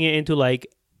by putting it into like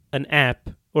an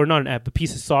app, or not an app, a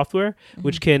piece of software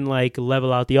which can like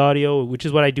level out the audio, which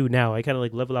is what I do now. I kind of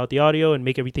like level out the audio and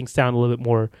make everything sound a little bit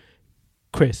more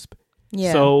crisp.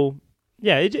 Yeah. So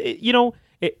yeah,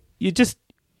 you just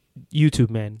YouTube,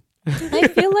 man. I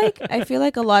feel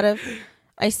like a lot of,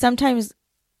 I sometimes,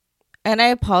 and I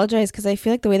apologize because I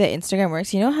feel like the way that Instagram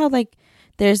works, you know how like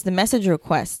there's the message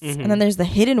requests and then there's the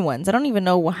hidden ones. I don't even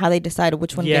know how they decide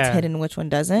which one gets hidden and which one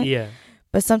doesn't. Yeah.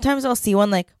 But sometimes I'll see one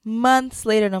like months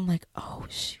later and I'm like, oh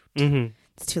shoot,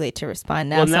 it's too late to respond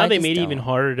now. Well, so now I they just made it don't. even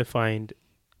harder to find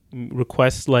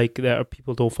requests like that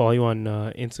people don't follow you on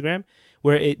Instagram,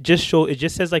 where it just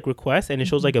says like requests and it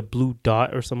shows like a blue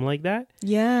dot or something like that.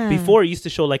 Yeah. Before, it used to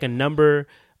show like a number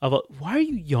of why are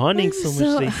you yawning so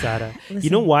much today, Sarah? You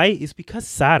know why? It's because,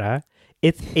 Sarah,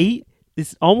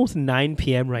 it's almost 9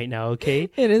 p.m. right now, okay?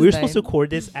 It is. We were supposed to record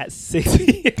this at 6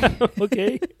 p.m.,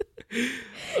 okay?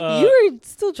 You were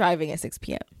still driving at 6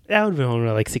 p.m. That would have been home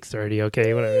around like 6:30,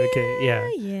 okay? Whatever, okay, yeah.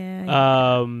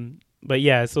 Yeah. But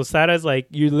yeah, so Sarah's like,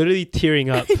 you're literally tearing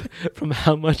up from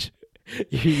how much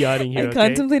you're yawning here, I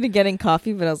contemplated getting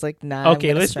coffee, but I was like, nah.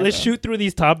 Okay, let's shoot through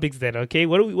these topics then, okay?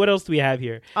 What else do we have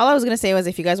here? All I was going to say was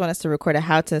if you guys want us to record a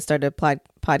how to start a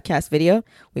podcast video,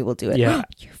 we will do it. Yeah.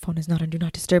 Your phone is not on Do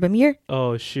Not Disturb, Amir.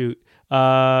 Oh, shoot.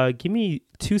 Give me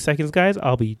 2 seconds, guys.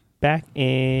 I'll be back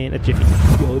in a jiffy.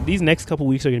 Yo, these next couple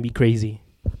weeks are going to be crazy.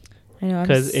 I know.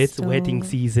 Because it's wedding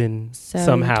season so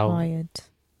somehow. Tired.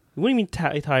 What do you mean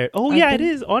tired? Oh, I've it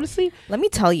is, honestly. Let me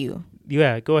tell you.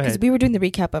 Yeah, go Because ahead. we were doing the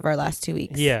recap of our last 2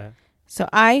 weeks. Yeah. So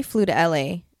I flew to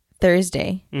LA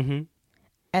Thursday. Mm-hmm.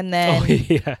 And then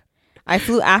yeah. I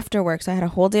flew after work. So I had a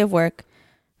whole day of work.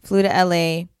 Flew to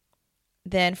LA.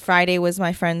 Then Friday was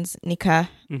my friend's nikah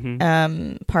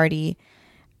party.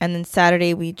 And then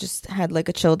Saturday we just had like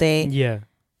a chill day. Yeah.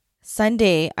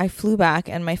 Sunday I flew back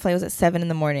and my flight was at 7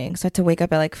 a.m. So I had to wake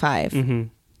up at like 5. Mm-hmm.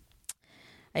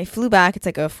 I flew back. It's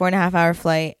like a 4.5 hour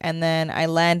flight. And then I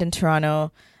land in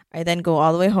Toronto. I then go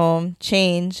all the way home,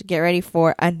 change, get ready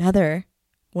for another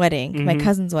wedding, my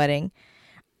cousin's wedding.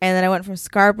 And then I went from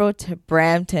Scarborough to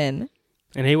Brampton.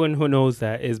 And anyone who knows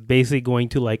that is basically going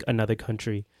to like another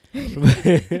country.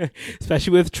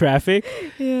 Especially with traffic.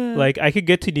 Yeah. Like, I could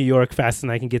get to New York faster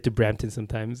than I can get to Brampton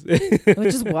sometimes. Which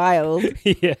is wild.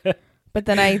 Yeah. But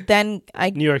then I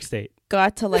New York State.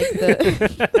 got to like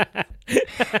I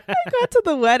got to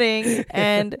the wedding,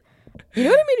 and you know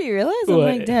what it made me realize? I'm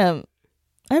like, damn,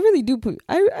 I really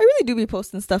do be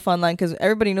posting stuff online because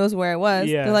everybody knows where I was.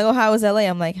 Yeah. They're like, oh, how was LA?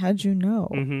 I'm like, how'd you know?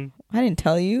 I didn't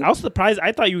tell you. I was surprised.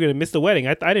 I thought you were gonna miss the wedding.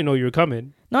 I didn't know you were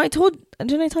coming. No,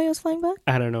 didn't I tell you I was flying back?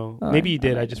 I don't know. Oh, Maybe you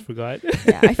did. I just forgot.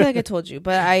 Yeah, I feel like I told you,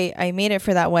 but I made it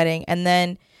for that wedding. And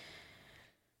then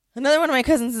another one of my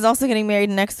cousins is also getting married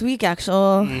next week,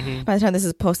 actually. By the time this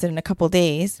is posted in a couple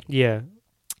days. Yeah.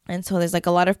 And so there's like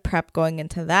a lot of prep going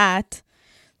into that.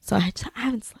 So I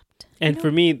haven't slept. And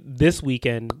for me, this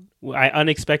weekend, I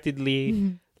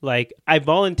unexpectedly, like, I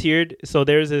volunteered. So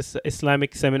there's this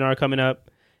Islamic seminar coming up.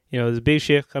 You know, there's a big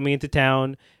sheikh coming into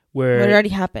town where... But it already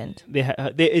happened.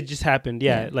 It just happened.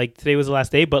 Yeah. Like, today was the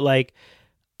last day. But, like,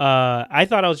 I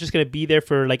thought I was just going to be there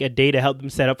for, like, a day to help them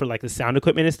set up for, like, the sound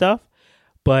equipment and stuff.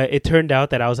 But it turned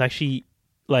out that I was actually,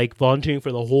 like, volunteering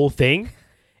for the whole thing.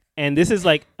 And this is,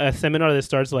 like, a seminar that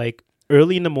starts, like,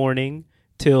 early in the morning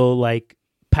till, like,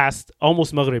 past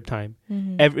almost Maghrib time.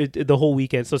 The whole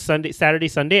weekend. So Saturday,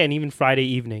 Sunday, and even Friday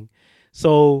evening.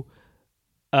 So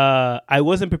I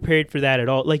wasn't prepared for that at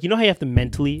all. Like, you know how you have to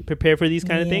mentally prepare for these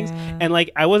kind of things? And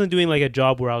like, I wasn't doing like a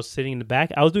job where I was sitting in the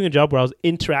back. I was doing a job where I was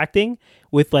interacting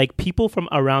with like people from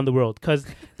around the world. Because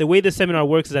the way the seminar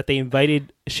works is that they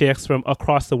invited sheikhs from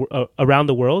across the around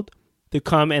the world to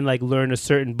come and like learn a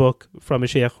certain book from a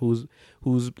sheikh who's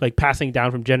like passing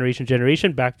down from generation to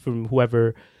generation back from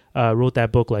whoever wrote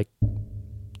that book like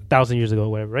 1,000 years ago or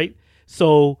whatever, right?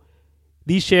 So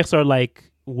these sheikhs are like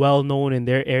well known in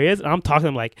their areas, and I'm talking to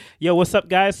them like, yo, what's up,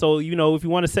 guys? So, you know, if you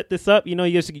want to set this up, you know,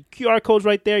 you just get QR codes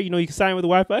right there, you know, you can sign with the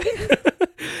Wi-Fi.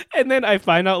 And then I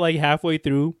find out like halfway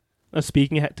through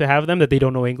speaking to have them that they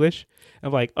don't know English.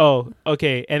 I'm like, oh,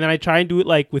 okay. And then I try and do it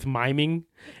like with miming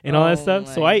and all that stuff.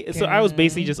 So I was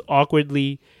basically just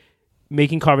awkwardly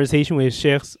making conversation with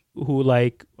sheikhs who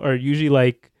like are usually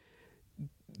like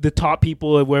the top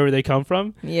people of wherever they come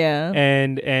from. Yeah.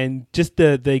 And just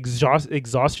the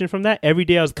exhaustion from that. Every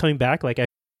day I was coming back like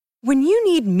When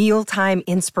you need mealtime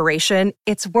inspiration,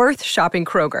 it's worth shopping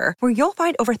Kroger, where you'll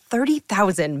find over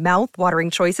 30,000 mouth-watering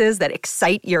choices that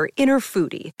excite your inner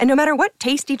foodie. And no matter what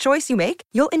tasty choice you make,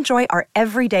 you'll enjoy our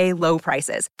everyday low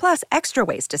prices, plus extra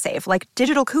ways to save, like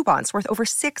digital coupons worth over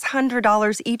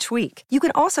 $600 each week. You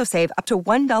can also save up to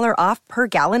 $1 off per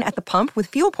gallon at the pump with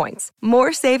fuel points.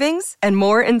 More savings and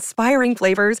more inspiring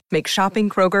flavors make shopping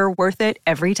Kroger worth it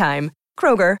every time.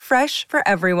 Kroger, fresh for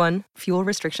everyone. Fuel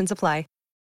restrictions apply.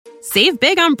 Save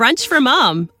big on brunch for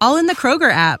mom, all in the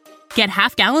Kroger app. Get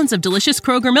half gallons of delicious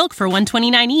Kroger milk for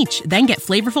 $1.29 each. Then get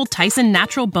flavorful Tyson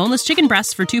natural boneless chicken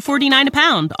breasts for $2.49 a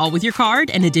pound, all with your card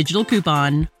and a digital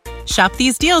coupon. Shop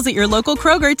these deals at your local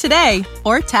Kroger today,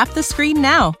 or tap the screen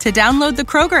now to download the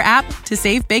Kroger app to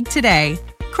save big today.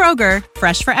 Kroger,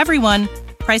 fresh for everyone.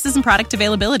 Prices and product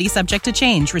availability subject to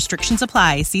change. Restrictions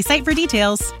apply. See site for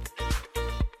details.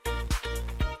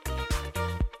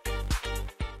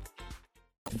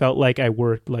 Felt like I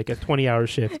worked like a 20-hour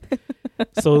shift.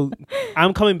 So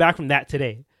I'm coming back from that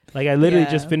today. Like I literally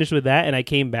just finished with that and I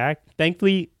came back.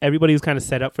 Thankfully, everybody was kind of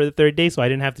set up for the third day, so I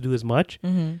didn't have to do as much.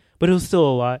 But it was still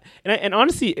a lot. And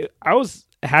honestly, I was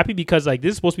happy because like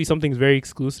this is supposed to be something very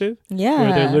exclusive. Yeah.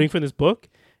 Where they're learning from this book.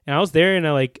 And I was there and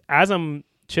I like as I'm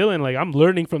chilling, like I'm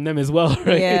learning from them as well,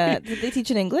 right? Yeah. Did they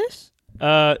teach in English?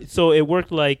 So it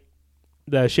worked like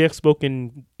the sheikh spoke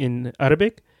in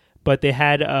Arabic, but they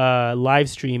had a live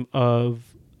stream of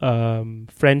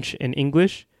French and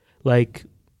English like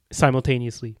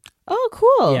simultaneously. Oh,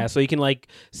 cool. Yeah, so you can like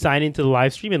sign into the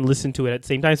live stream and listen to it at the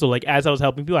same time. So like as I was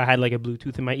helping people, I had like a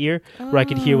Bluetooth in my ear where I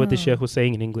could hear what the sheikh was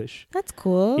saying in English. That's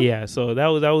cool. Yeah, so that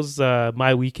was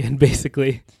my weekend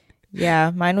basically.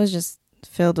 Yeah, mine was just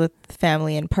filled with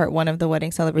family, and part one of the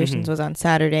wedding celebrations was on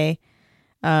Saturday.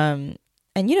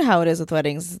 And you know how it is with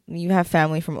weddings. You have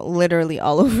family from literally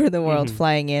all over the world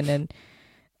flying in, and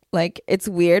like it's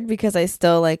weird because I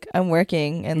still like I'm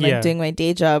working and like doing my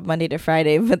day job Monday to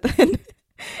Friday, but then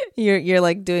you're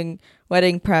like doing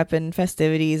wedding prep and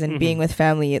festivities and being with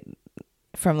family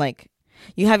from like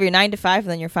you have your 9 to 5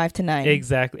 and then your 5 to 9.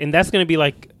 Exactly. And that's going to be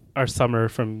like our summer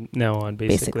from now on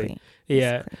basically.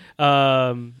 Yeah.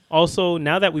 Also,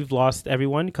 now that we've lost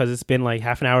everyone, because it's been like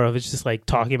half an hour of it's just like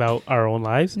talking about our own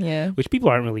lives, which people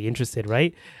aren't really interested,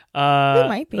 right? They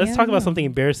might be. Let's talk about something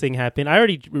embarrassing happened. I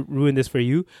already ruined this for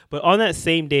you, but on that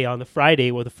same day, on the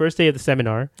Friday, or the first day of the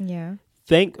seminar,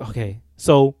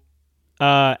 so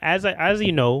as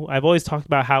you know, I've always talked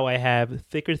about how I have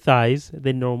thicker thighs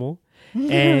than normal.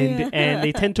 And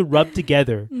they tend to rub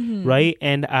together, right?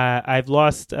 And I've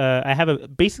lost. I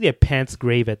have basically a pants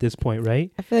grave at this point,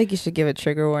 right? I feel like you should give a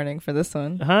trigger warning for this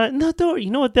one. No, don't.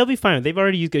 You know what? They'll be fine. They've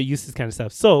already used this kind of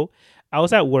stuff. So I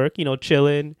was at work,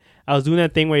 chilling. I was doing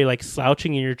that thing where you're like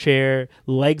slouching in your chair,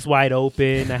 legs wide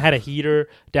open. I had a heater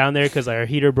down there because our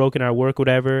heater broke in our work,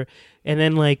 whatever. And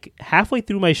then like halfway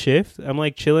through my shift, I'm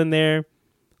like chilling there,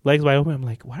 legs wide open. I'm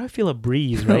like, why do I feel a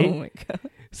breeze, right? Oh my God.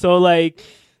 So like,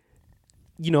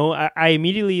 I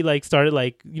immediately like started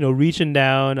like, reaching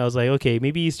down. I was like, okay,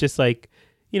 maybe it's just like,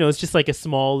 it's just like a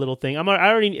small little thing. I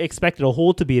already expected a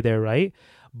hole to be there, right?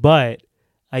 But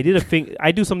I did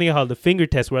I do something called the finger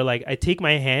test where like I take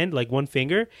my hand, like one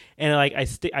finger, and like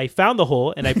I found the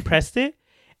hole and I pressed it,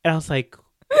 and I was like,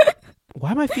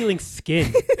 why am I feeling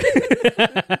skin?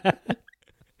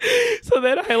 So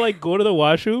then I like go to the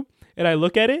washroom. And I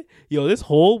look at it, this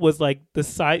hole was like the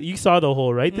size. You saw the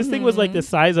hole, right? This thing was like the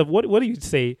size of what do you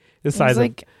say? The size of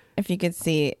like, if you could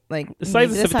see, like the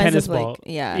size of a tennis ball. Like,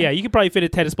 yeah, you could probably fit a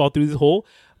tennis ball through this hole.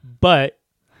 But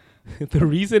the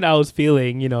reason I was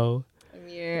feeling, I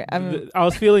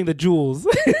was feeling the jewels.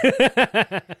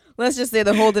 Let's just say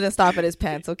the hole didn't stop at his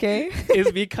pants, okay?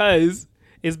 Is because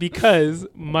is because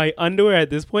my underwear at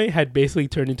this point had basically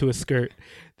turned into a skirt.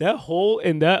 That hole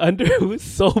in that underwear was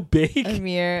so big.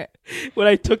 Amir, When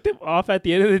I took them off at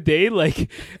the end of the day, like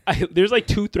there's like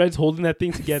 2 threads holding that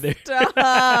thing together.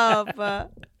 stop.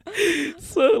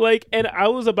 So like, and I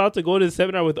was about to go to the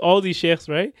seminar with all these sheikhs,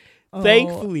 right? Oh.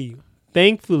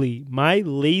 Thankfully, my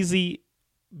lazy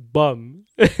bum,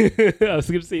 I was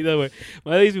going to say that word,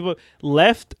 my lazy bum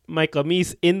left my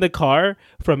kameez in the car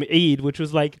from Eid, which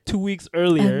was like 2 weeks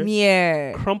earlier,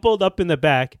 Amir. crumpled up in the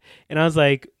back. And I was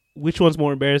like, which one's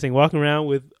more embarrassing? Walking around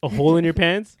with a hole in your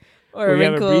pants Or where a you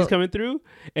have a wrinkle. breeze coming through?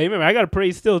 And remember, I got to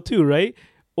pray still too, right?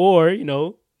 Or, you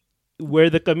know, wear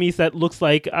the kameez that looks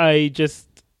like I just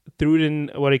threw it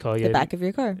in, what do you call it? The back of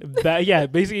your car. Yeah,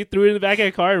 basically threw it in the back of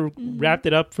the car and wrapped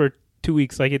it up for 2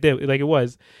 weeks like it did, like it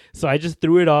was. So I just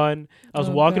threw it on. I was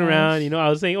Oh, walking gosh. around, you know, I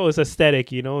was saying, oh, it's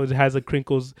aesthetic, you know, it has the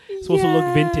crinkles. It's supposed to look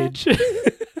Yeah. vintage.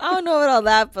 I don't know about all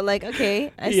that, but like,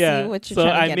 okay, I see what you're so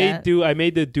trying to I get made at. I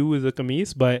made the do with the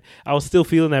kameez, but I was still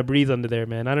feeling that breeze under there,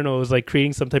 man. I don't know, it was like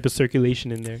creating some type of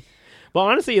circulation in there. But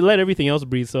honestly, it let everything else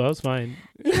breathe, so I was fine.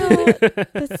 You know,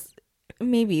 that's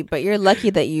maybe, but you're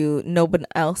lucky that no one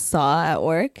else saw at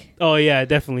work. Oh yeah,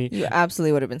 definitely. You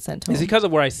absolutely would have been sent home. It's because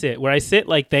of where I sit. Where I sit,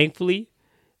 like, thankfully,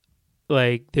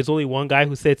 like, there's only one guy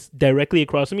who sits directly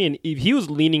across from me, and if he was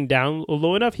leaning down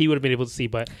low enough, he would have been able to see.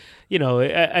 But, you know,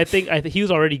 I think he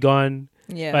was already gone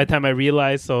Yeah. by the time I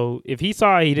realized. So if he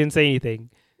saw it, he didn't say anything.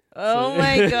 Oh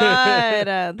my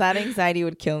god, that anxiety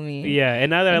would kill me. Yeah, and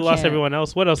now that I lost can't. everyone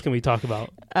else, what else can we talk about?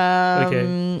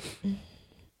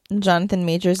 Jonathan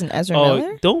Majors and Ezra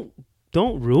Miller.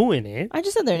 Don't ruin it. I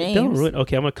just said their names. Don't ruin.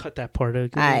 Okay, I'm gonna cut that part out.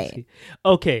 Aye.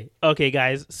 Okay,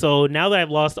 guys. So now that I've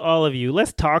lost all of you,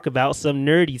 let's talk about some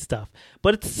nerdy stuff,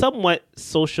 but it's somewhat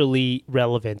socially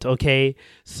relevant. Okay.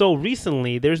 So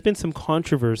recently, there's been some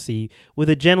controversy with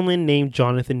a gentleman named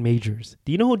Jonathan Majors.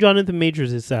 Do you know who Jonathan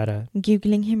Majors is, Sarah?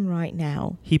 Googling him right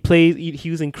now. He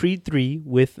was in Creed 3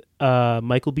 with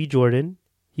Michael B. Jordan.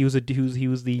 He was the Is he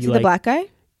the black guy?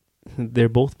 They're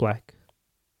both black.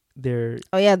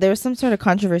 Oh yeah, there was some sort of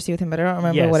controversy with him, but I don't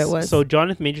remember what it was. So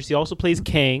Jonathan Majors, he also plays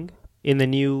Kang in the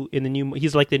new.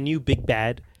 He's like the new big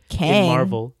bad Kang. in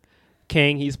Marvel.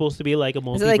 Kang, he's supposed to be like a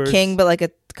multiverse. Is it like King, but like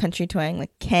a country twang,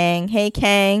 like Kang? Hey,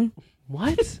 Kang.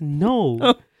 What?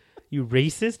 No, you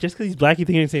racist? Just because he's black, you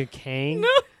think he's saying Kang?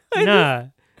 No, nah.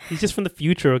 He's just from the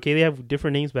future. Okay, they have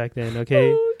different names back then.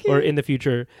 Okay, or in the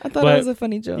future. I thought But it was a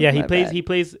funny joke. Yeah, My bad. he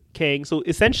plays Kang. So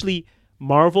essentially,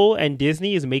 Marvel and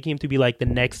Disney is making him to be like the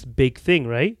next big thing,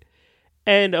 right?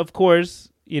 And of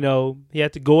course, you know, he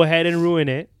had to go ahead and ruin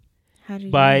it How do you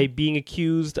by being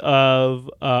accused of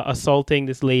assaulting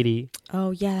this lady Oh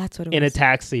yeah, that's what it in a was.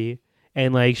 taxi.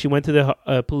 And like, she went to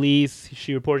the police.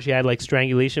 She reported she had like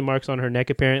strangulation marks on her neck,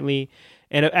 apparently.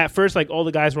 And at first, like, all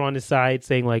the guys were on his side,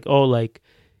 saying like, oh, like,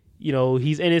 you know,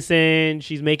 he's innocent.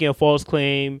 She's making a false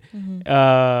claim.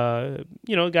 Mm-hmm.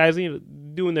 You know, guys, you know,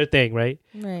 doing their thing, right?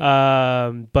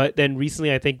 Right. But then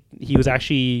recently, I think he was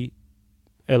actually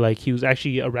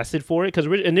arrested for it, because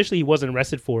initially he wasn't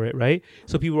arrested for it, right?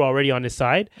 So people were already on his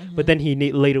side. Mm-hmm. But then he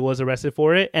later was arrested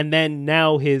for it, and then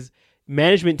now his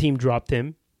management team dropped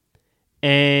him.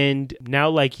 And now,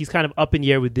 like, he's kind of up in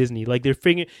the air with Disney. Like,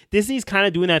 Disney's kind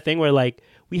of doing that thing where, like,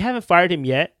 we haven't fired him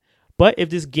yet, but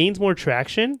if this gains more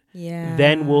traction, Yeah.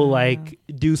 then we'll, like,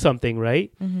 do something,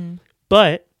 right? Mm-hmm.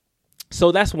 But,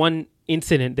 so that's one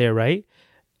incident there, right?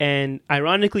 And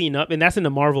ironically enough, and that's in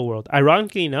the Marvel world.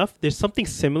 Ironically enough, there's something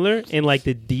similar in, like,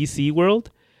 the DC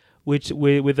world, which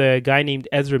with a guy named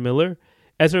Ezra Miller.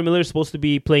 Ezra Miller is supposed to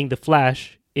be playing the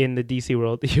Flash in the DC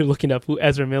world. You're looking up who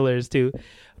Ezra Miller is too,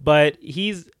 but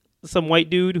he's some white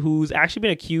dude who's actually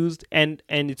been accused, and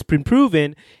it's been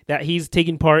proven that he's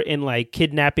taken part in like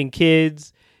kidnapping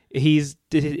kids. He's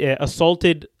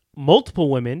assaulted multiple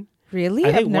women. Really? I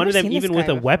think I've one of never them seen this even with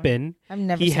guy a before. weapon. I've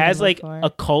never He seen has him like before. a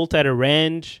cult at a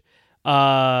ranch.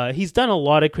 He's done a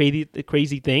lot of crazy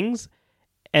things,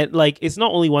 and like, it's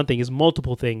not only one thing; it's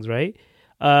multiple things, right?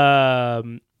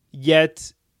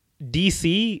 Yet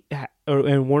DC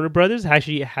and Warner Brothers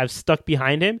actually have stuck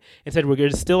behind him and said, we're going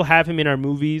to still have him in our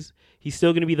movies. He's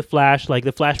still going to be the Flash. Like,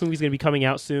 the Flash movie is going to be coming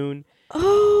out soon.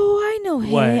 Oh, I know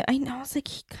him. What? I know. It's like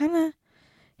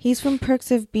he's from Perks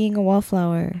of Being a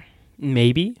Wallflower.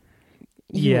 Maybe.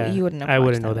 You Yeah, wouldn't have I watched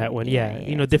wouldn't know that one. Yeah, yeah.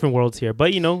 you know, different worlds here,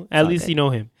 but you know, at all least good. you know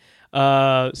him.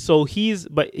 So he's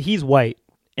white,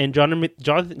 and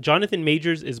Jonathan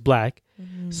Majors is black.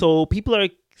 Mm-hmm. So people are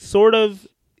sort of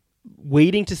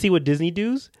waiting to see what Disney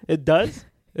does. It does.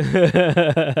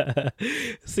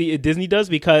 See, Disney does,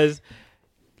 because,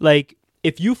 like,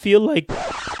 if you feel like,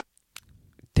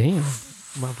 damn,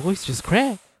 my voice just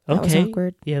cracked. That was Okay.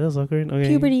 awkward. Yeah, that was awkward. Okay.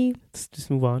 Puberty. Let's just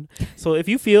move on. So if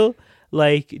you feel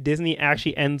like Disney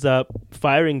actually ends up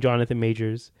firing Jonathan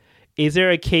Majors, is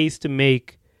there a case to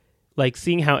make, like,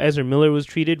 seeing how Ezra Miller was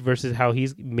treated versus how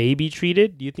he's maybe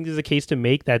treated? Do you think there's a case to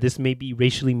make that this may be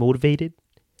racially motivated?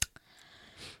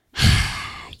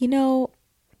 You know,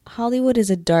 Hollywood is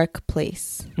a dark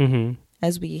place, Mm-hmm.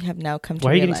 as we have now come to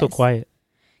Why are you realize. getting so quiet?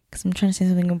 Because I'm trying to say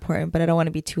something important, but I don't want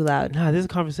to be too loud. Nah, this is a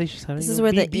conversation. This is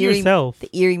where be the eerie, yourself. the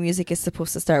eerie music is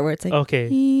supposed to start, where it's like, Okay,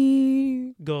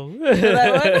 "Ee." go.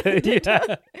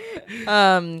 that one?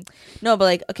 Yeah. No, but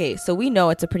like, okay, so we know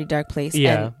it's a pretty dark place.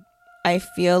 Yeah. And I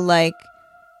feel like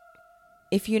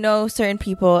if you know certain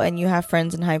people and you have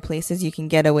friends in high places, you can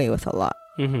get away with a lot.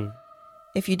 Mm-hmm.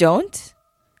 If you don't,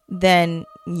 then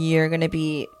you're going to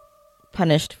be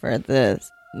punished for the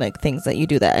like things that you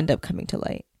do that end up coming to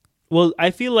light. Well,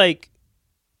 I feel like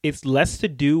it's less to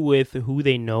do with who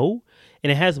they know,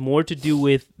 and it has more to do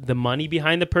with the money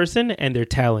behind the person and their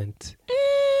talent.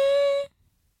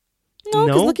 No,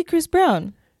 because No? look at Chris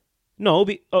Brown. No,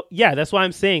 yeah, that's why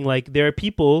I'm saying, like, there are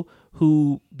people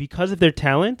who, because of their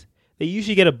talent, they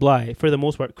usually get a blight for the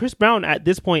most part. Chris Brown at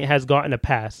this point has gotten a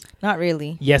pass. Not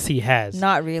really. Yes, he has.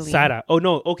 Not really. Sarah. Oh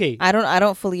no. Okay. I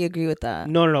don't fully agree with that.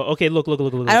 No. Okay. Look. I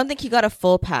don't think he got a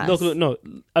full pass. Look. No.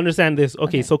 Understand this.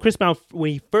 Okay. So Chris Brown,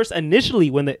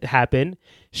 when it happened,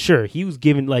 sure, he was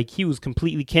given, like, he was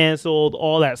completely canceled,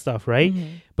 all that stuff, right? Mm-hmm.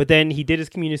 But then he did his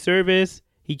community service.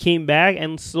 He came back,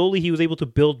 and slowly he was able to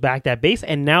build back that base.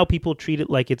 And now people treat it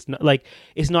like it's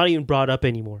not even brought up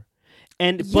anymore.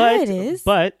 And Yeah, it is.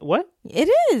 But what? It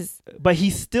is. But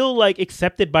he's still, like,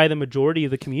 accepted by the majority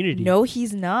of the community. No,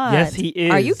 he's not. Yes, he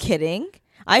is. Are you kidding?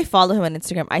 I follow him on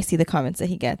Instagram. I see the comments that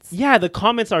he gets. Yeah, the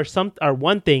comments are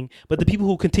one thing, but the people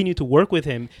who continue to work with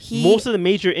him, most of the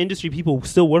major industry people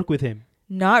still work with him.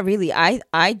 Not really.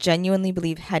 I genuinely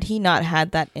believe had he not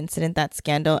had that incident, that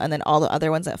scandal, and then all the other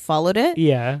ones that followed it,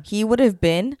 Yeah. he would have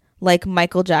been like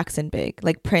Michael Jackson big,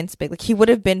 like Prince big. Like he would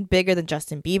have been bigger than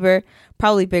Justin Bieber,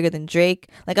 probably bigger than Drake.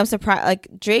 Like I'm surprised. Like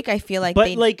Drake, I feel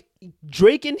like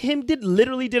Drake and him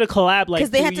literally did a collab, like, 'Cause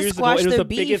they 2 had to years squash ago. It was their the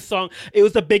biggest beef. song. It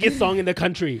was the biggest song in the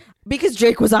country. because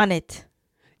Drake was on it.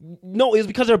 No, it was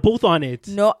because they're both on it.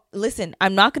 No, listen,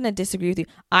 I'm not gonna disagree with you.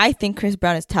 I think Chris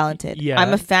Brown is talented. Yeah.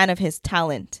 I'm a fan of his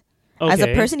talent. As a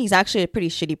Okay. person, he's actually a pretty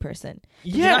shitty person.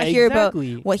 Did you Yeah, not hear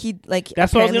exactly. about what he like?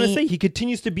 That's what I was gonna apparently- say. He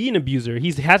continues to be an abuser.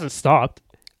 He hasn't stopped.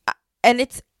 And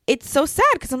it's so sad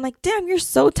because I'm like, damn, you're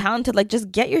so talented. Like,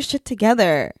 just get your shit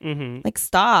together. Mm-hmm. Like,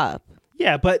 stop.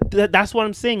 Yeah, but that's what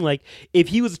I'm saying. Like, if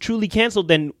he was truly canceled,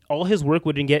 then all his work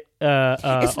wouldn't get It's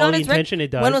all not the his attention it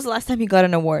does. When was the last time he got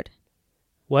an award?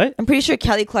 What? I'm pretty sure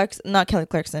Kelly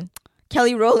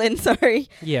Rowland, sorry,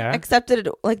 Yeah. accepted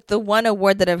like the one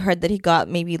award that I've heard that he got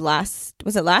maybe last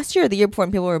year or the year before,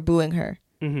 and people were booing her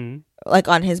Mm-hmm. like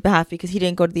on his behalf because he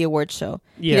didn't go to the award show.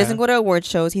 Yeah. He doesn't go to award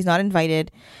shows. He's not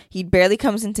invited. He barely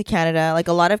comes into Canada. Like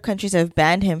a lot of countries have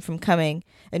banned him from coming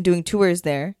and doing tours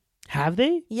there. Have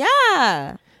they?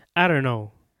 Yeah. I don't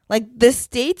know. Like the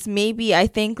States, maybe I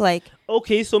think like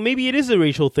Okay, so maybe it is a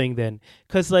racial thing then,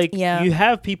 because like Yeah. you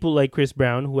have people like Chris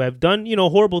Brown who have done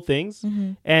horrible things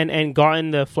Mm-hmm. and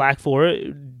gotten the flack for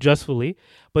it justfully,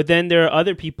 but then there are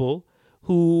other people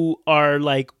who are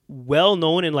like well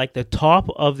known in like the top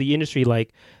of the industry,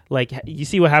 like you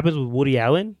see what happens with Woody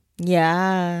Allen.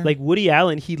 yeah. Like Woody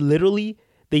Allen,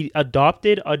 they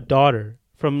adopted a daughter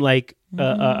from like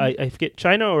I forget,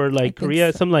 China or like think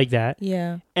Korea, so. something like that.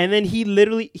 Yeah. And then he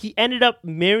ended up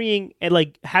marrying and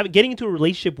like getting into a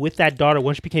relationship with that daughter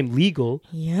once she became legal,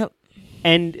 Yep.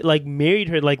 and like married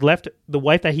her, like left the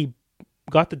wife that he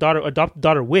got adopted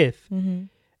daughter with. Mm-hmm.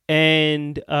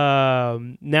 And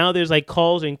now there's like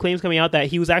calls and claims coming out that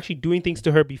he was actually doing things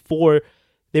to her before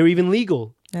they were even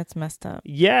legal. That's messed up.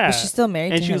 Yeah. But she's still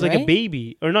married and to she him, was like a right?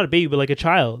 baby, or not a baby, but like a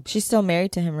child. She's still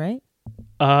married to him, right?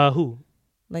 Who?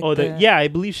 Like Yeah, I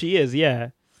believe she is. Yeah.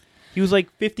 He was like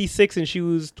 56 and she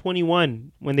was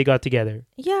 21 when they got together.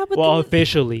 Yeah, but Well,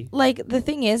 officially. like the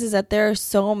thing is that there are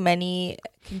so many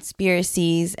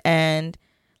conspiracies and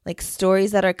like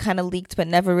stories that are kind of leaked but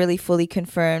never really fully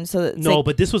confirmed. So it's No, like,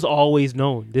 but this was always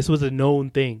known. This was a known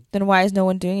thing. then why is no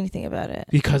one doing anything about it?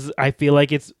 Because I feel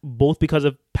like it's both because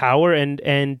of power and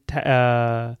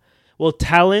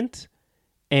talent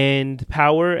and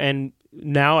power, and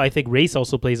now I think race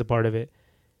also plays a part of it.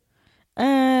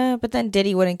 But then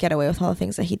Diddy wouldn't get away with all the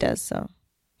things that he does, so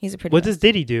he's a pretty. What does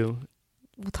Diddy do?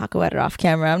 We'll talk about it off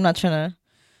camera. I'm not trying to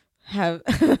have.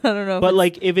 I don't know. But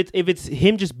like, if it's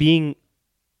him just being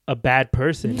a bad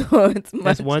person, no, it's much,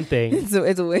 that's one thing.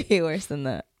 It's way worse than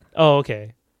that. Oh,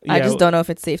 okay. I Yeah, just don't know if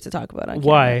it's safe to talk about on camera.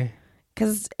 Why?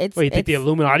 Because it's... Wait, you think the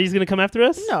Illuminati is going to come after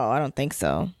us? No, I don't think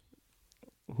so.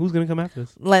 Who's going to come after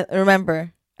us?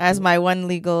 Remember, as my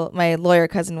lawyer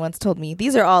cousin once told me,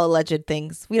 these are all alleged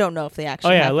things. We don't know if they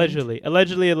actually happened. Allegedly.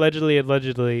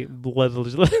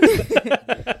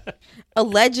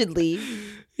 Allegedly.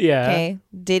 Yeah. Okay.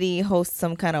 Diddy hosts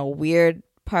some kind of weird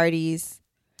parties.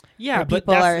 Yeah, but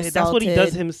people are that's what he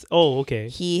does okay.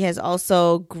 He has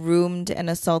also groomed and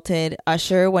assaulted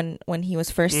Usher when he was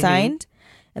first signed.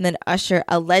 And then Usher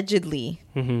allegedly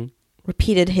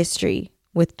repeated history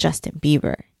with Justin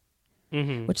Bieber.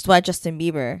 Which is why Justin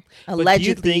Bieber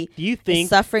allegedly is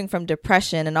suffering from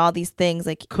depression and all these things.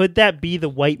 Like, could that be the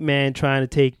white man trying to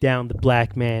take down the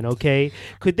black man? Okay,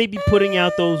 could they be putting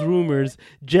out those rumors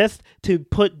just to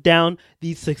put down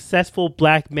these successful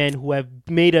black men who have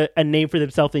made a name for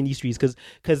themselves in these streets?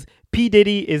 Because P.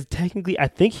 Diddy is technically, I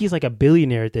think he's like a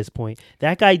billionaire at this point.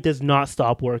 That guy does not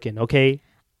stop working. Okay,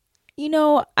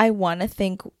 I want to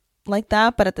think like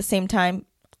that, but at the same time,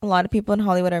 a lot of people in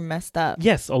Hollywood are messed up.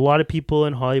 Yes, a lot of people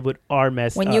in Hollywood are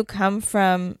messed up. When you come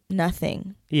from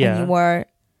nothing, and you are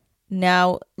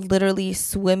now literally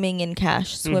swimming in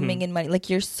cash, swimming in money,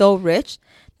 like you're so rich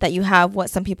that you have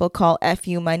what some people call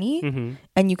FU money,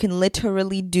 and you can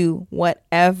literally do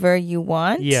whatever you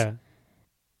want. Yeah.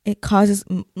 It causes...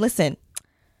 Listen,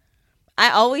 I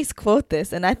always quote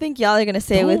this, and I think y'all are going to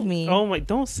say it with me. Oh my,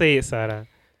 don't say it, Sarah.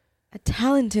 A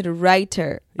talented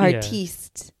writer,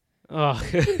 artiste... Oh.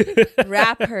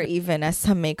 rapper, even, as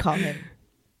some may call him,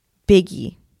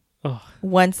 Biggie,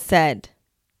 once said,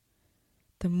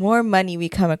 the more money we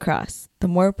come across, the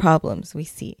more problems we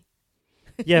see.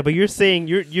 Yeah, but you're saying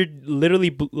you're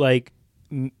literally like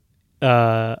what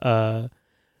do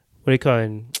you call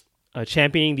it?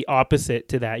 Championing the opposite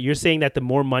to that. You're saying that the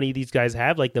more money these guys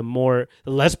have, like the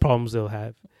less problems they'll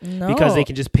have. No. Because they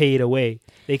can just pay it away.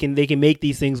 They can make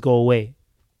these things go away.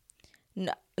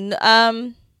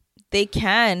 No, they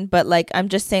can, but like I'm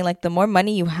just saying, like the more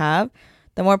money you have,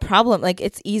 the more problem. Like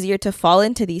it's easier to fall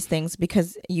into these things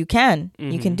because you can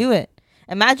do it.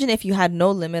 Imagine if you had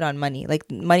no limit on money,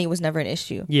 like money was never an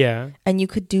issue. Yeah, and you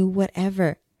could do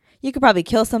whatever. You could probably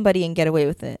kill somebody and get away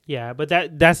with it. Yeah, but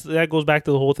that goes back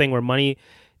to the whole thing where money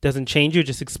doesn't change you, it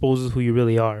just exposes who you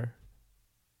really are.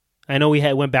 I know we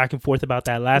went back and forth about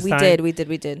that last time. We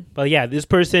did. But yeah, this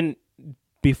person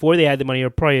before they had the money are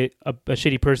probably a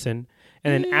shitty person.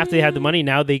 And then after they have the money,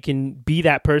 now they can be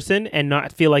that person and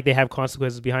not feel like they have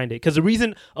consequences behind it. Because the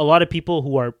reason a lot of people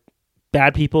who are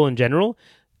bad people in general,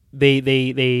 they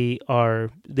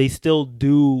still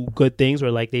do good things, or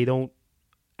like they don't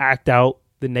act out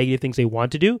the negative things they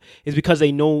want to do, is because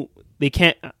they know they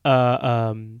can't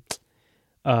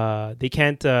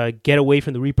get away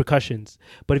from the repercussions.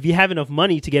 But if you have enough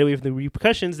money to get away from the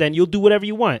repercussions, then you'll do whatever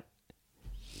you want.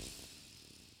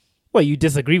 What, you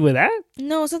disagree with that?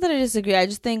 No, it's not that I disagree. I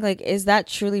just think, like, is that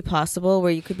truly possible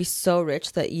where you could be so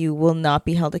rich that you will not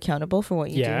be held accountable for what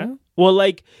you do? Well,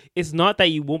 like, it's not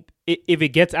that you won't... If it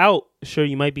gets out, sure,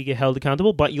 you might be held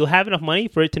accountable, but you'll have enough money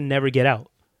for it to never get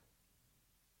out.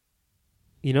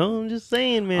 You know, I'm just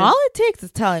saying, man. All it takes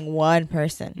is telling one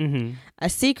person. Mm-hmm. A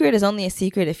secret is only a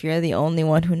secret if you're the only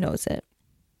one who knows it.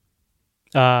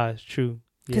 It's true.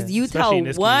 Because you tell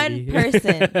one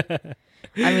person...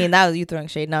 I mean, that was you throwing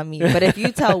shade, not me. But if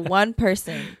you tell one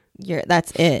person,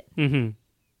 that's it. Mm-hmm.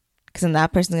 Because then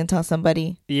that person's going to tell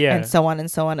somebody. Yeah. And so on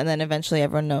and so on. And then eventually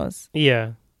everyone knows.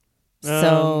 Yeah.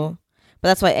 So, but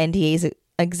that's why NDAs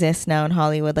exist now in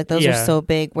Hollywood. Like those are so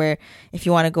big where if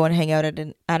you want to go and hang out at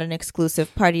an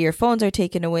exclusive party, your phones are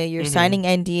taken away. You're signing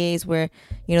NDAs where,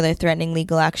 they're threatening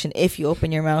legal action if you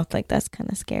open your mouth. Like that's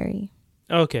kind of scary.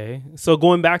 Okay. So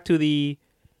going back to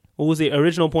what was the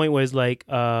original point was like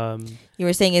you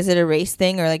were saying, is it a race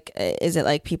thing, or like is it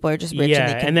like people are just rich?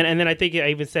 Yeah, and then I think I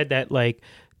even said that like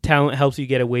talent helps you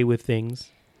get away with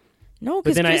things. No,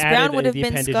 because Chris Brown would have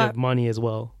been appendage of money as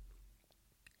well.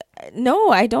 No,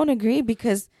 I don't agree,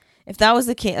 because if that was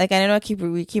the case, like I know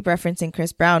we keep referencing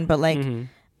Chris Brown, but like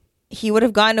he would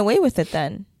have gotten away with it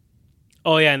then.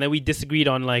 Oh yeah, and then we disagreed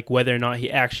on like whether or not he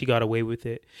actually got away with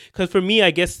it. Because for me, I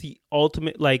guess the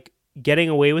ultimate like getting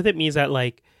away with it means that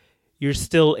like you're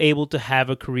still able to have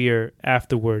a career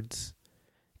afterwards.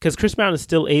 Because Chris Brown is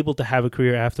still able to have a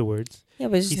career afterwards. Yeah,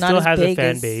 but he still has a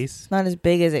fan base. It's not as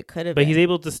big as it could have been. But he's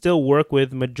able to still work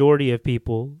with majority of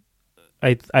people,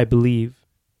 I believe.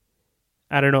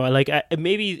 I don't know. Like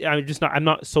maybe I'm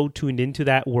not so tuned into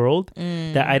that world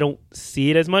that I don't see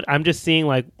it as much. I'm just seeing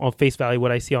like on face value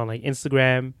what I see on like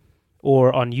Instagram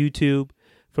or on YouTube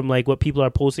from like what people are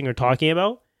posting or talking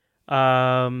about. So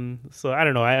I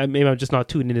don't know. Maybe I'm just not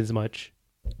tuned in as much.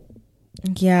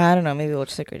 Yeah, I don't know. Maybe we'll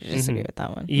just disagree with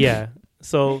that one. Yeah.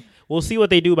 So We'll see what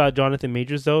they do about Jonathan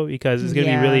Majors though, because it's gonna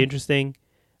be really interesting.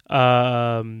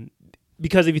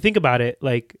 Because if you think about it,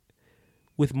 like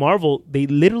with Marvel, they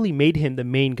literally made him the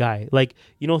main guy. Like,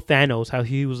 you know, Thanos, how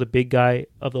he was a big guy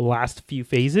of the last few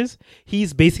phases.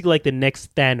 He's basically like the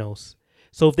next Thanos.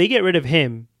 So if they get rid of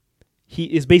him, he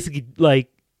is basically like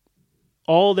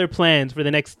all their plans for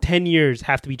the next 10 years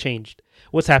have to be changed.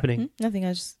 What's happening? Nothing.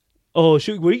 I just. Oh,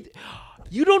 shoot. Wait.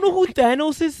 You don't know who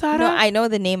Thanos is, Sarah? No, I know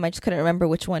the name. I just couldn't remember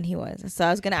which one he was. So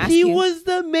I was gonna ask he you. He was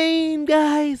the main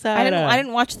guy, Sarah. I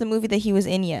didn't watch the movie that he was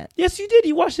in yet. Yes, you did.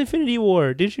 You watched Infinity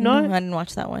War, did you not? No, I didn't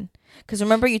watch that one. Because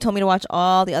remember, you told me to watch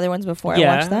all the other ones before I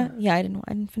watched that. Yeah, I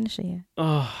didn't finish it yet.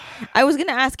 Oh. I was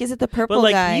gonna ask, is it the purple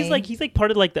guy? He's like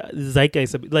part of like the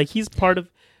zeitgeist. Like he's part of.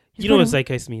 You know what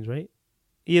zeitgeist means, right?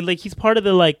 Yeah, like he's part of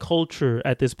the like culture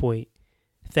at this point.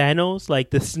 Thanos,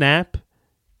 like the snap.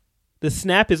 The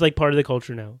snap is like part of the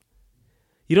culture now.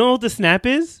 You don't know what the snap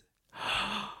is?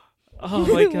 Oh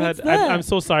my god! I'm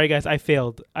so sorry, guys. I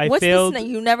failed. I failed.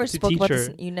 You never spoke about this.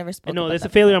 You never spoke. No, it's a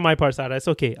failure on my part, Sada. It's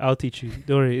okay. I'll teach you.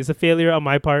 Don't worry. It's a failure on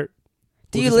my part.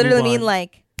 Do you literally mean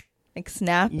like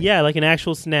snap? Yeah, like an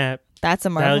actual snap. That's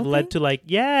a Marvel thing? Led to like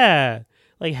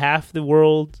half the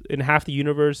world and half the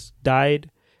universe died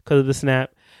because of the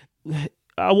snap.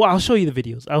 I'll show you the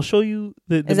videos. I'll show you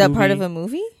the Is that movie. Part of a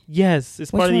movie? Yes,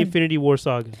 it's part of the Infinity War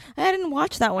saga. I didn't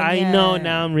watch that one I know.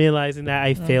 Now I'm realizing that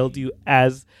I failed you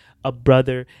as a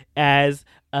brother, as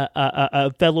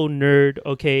a fellow nerd,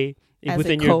 okay? As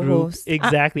within a your group. co-host.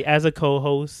 Exactly, as a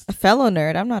co-host. A fellow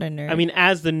nerd. I'm not a nerd. I mean,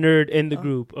 as the nerd in the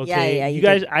group, okay? Yeah, you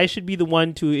guys, I should be the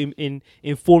one to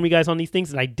inform you guys on these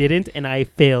things, and I didn't, and I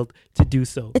failed to do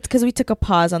so. It's because we took a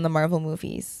pause on the Marvel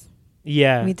movies.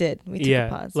 Yeah. We did. We took a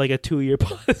pause. Like a 2-year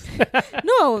pause.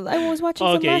 No, I was watching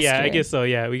some last year. I guess so.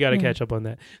 Yeah, we got to catch up on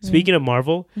that. Speaking of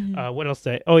Marvel, what else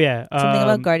did I... Oh, yeah. Something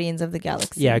about Guardians of the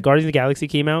Galaxy. Yeah, Guardians of the Galaxy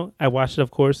came out. I watched it,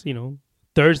 of course,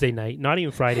 Thursday night, not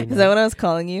even Friday night. Is that what I was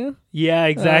calling you? Yeah,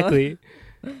 exactly.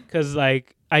 Because,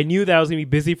 like, I knew that I was going to be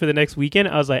busy for the next weekend.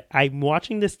 I was like, I'm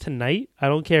watching this tonight. I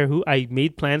don't care who. I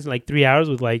made plans in like 3 hours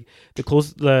with like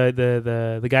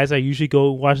the guys I usually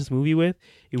go watch this movie with.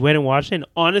 We went and watched it. And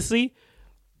honestly,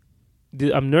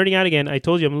 I'm nerding out again. I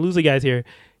told you I'm going to lose the guys here.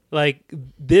 Like,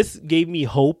 this gave me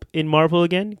hope in Marvel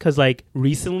again. Because, like,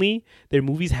 recently, their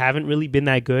movies haven't really been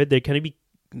that good. They're kind of be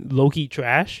low-key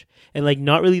trash. And, like,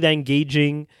 not really that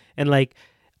engaging. And, like,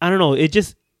 I don't know. It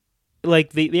just...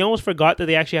 Like they almost forgot that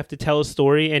they actually have to tell a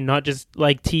story and not just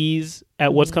like tease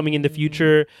at what's coming in the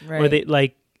future, or they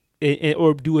like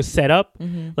or do a setup.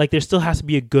 Like there still has to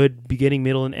be a good beginning,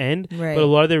 middle, and end. But a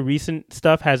lot of their recent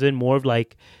stuff has been more of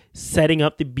like setting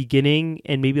up the beginning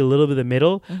and maybe a little bit of the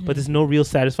middle, but there's no real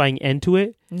satisfying end to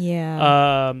it.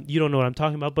 Yeah. You don't know what I'm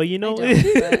talking about, but you know.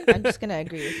 But I'm just gonna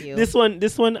agree with you.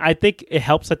 This one, I think it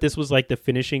helps that this was like the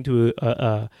finishing to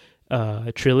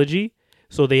a trilogy,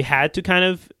 so they had to kind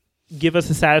of give us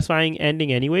a satisfying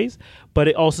ending anyways, but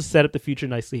it also set up the future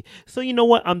nicely. So you know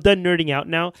what? I'm done nerding out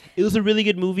now. It was a really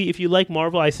good movie. If you like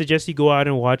Marvel, I suggest you go out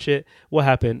and watch it. What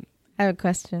happened? I have a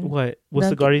question. What? What's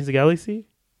the Guardians of the Galaxy?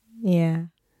 Yeah.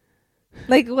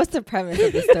 Like, what's the premise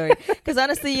of the story? Because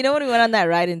honestly, you know when we went on that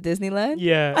ride in Disneyland?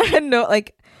 Yeah. I had no,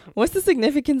 like, what's the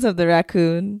significance of the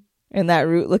raccoon and that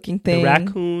root-looking thing? The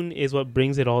raccoon is what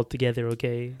brings it all together,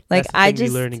 okay? Like, I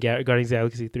just... we learned in Guardians of the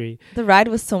Galaxy 3. The ride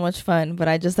was so much fun, but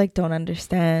I just, like, don't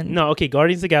understand. No, okay,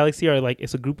 Guardians of the Galaxy are, like,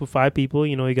 it's a group of 5 people.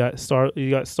 You know, you got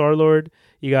Star-Lord,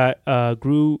 you got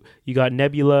Groot, you got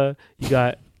Nebula, you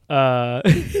got...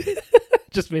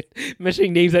 just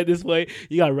mentioning names at this way.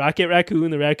 You got Rocket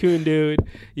Raccoon, the raccoon dude.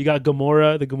 You got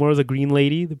Gamora. Gamora's a green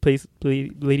lady.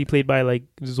 The lady played by, like,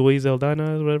 Zoe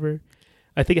Saldana or whatever.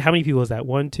 I think, how many people is that?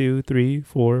 1, 2, 3,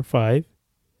 4, 5.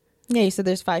 Yeah, you said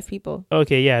there's 5 people.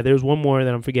 Okay, yeah, there's one more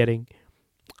that I'm forgetting.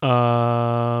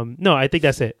 No, I think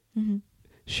that's it.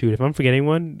 Shoot, if I'm forgetting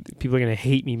one, people are gonna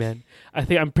hate me, man.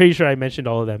 I'm pretty sure I mentioned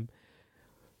all of them.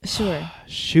 Sure.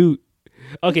 Shoot.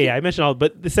 Okay, yeah, I mentioned all,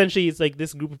 but essentially it's like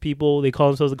this group of people. They call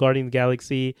themselves the Guardians of the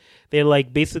Galaxy. They're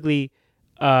like basically.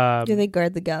 Do they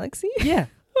guard the galaxy? Yeah,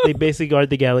 they basically guard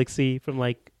the galaxy from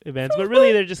like events, but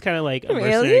really they're just kind of like a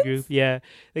mercenary group. Yeah,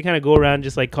 they kind of go around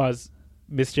just like cause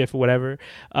mischief or whatever.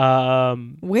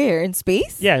 Where, in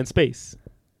space? Yeah, in space.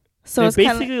 So they're it's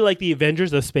basically like the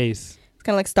Avengers of space. It's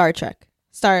kind of like Star Trek.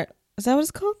 Is that what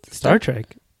it's called? Star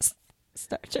Trek.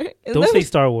 Star Trek. Don't say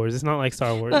Star Wars. It's not like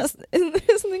Star Wars. Isn't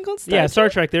there something called Star Trek? Yeah, Star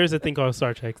Trek. There is a thing called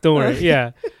Star Trek. Don't worry.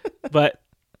 Yeah, but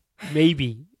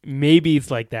maybe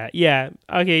it's like that. Yeah.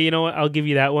 Okay. You know what? I'll give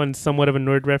you that one. Somewhat of a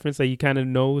nerd reference that you kind of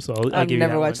know. So I'll give you that one. I've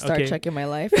never watched Star Trek in my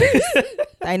life.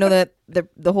 I know that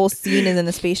the whole scene is in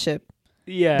a spaceship.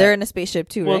 Yeah. They're in a spaceship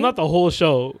too, well, right? not the whole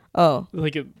show. Oh.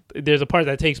 Like there's a part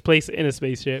that takes place in a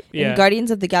spaceship. Yeah. In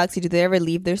Guardians of the Galaxy, do they ever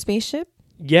leave their spaceship?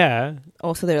 Yeah.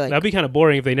 Oh, so they're like That'd be kind of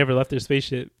boring if they never left their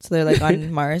spaceship. so they're like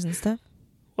on Mars and stuff.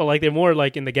 Well, like they're more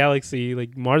like in the galaxy.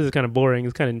 Like Mars is kind of boring.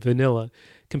 It's kind of vanilla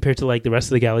compared to like the rest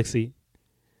of the galaxy.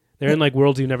 They're in like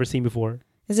worlds you've never seen before.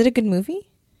 Is it a good movie?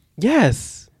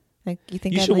 Yes. Like you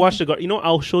think You I'd should like watch it? the. You know,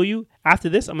 I'll show you after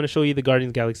this. I'm going to show you the Guardians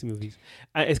of the Galaxy movies.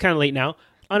 It's kind of late now.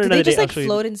 On Do another they just day, like I'll show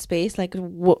float in space? Like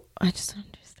what? I just don't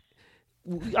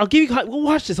understand. I'll give you. We'll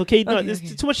watch this, okay? No, Okay, there's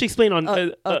okay. too much to explain on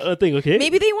Okay. a thing, okay?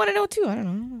 Maybe they want to know too. I don't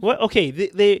know. What? Okay,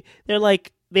 they're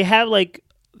like they have like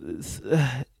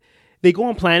they go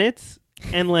on planets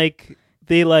and like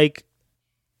they like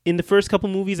in the first couple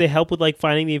movies they help with like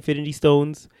finding the Infinity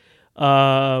Stones.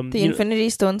 The you know- Infinity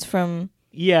Stones from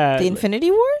yeah, the Infinity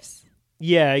Wars?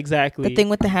 yeah, exactly. The thing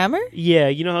with the hammer? Yeah,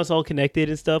 you know how it's all connected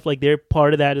and stuff. Like they're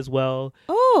part of that as well.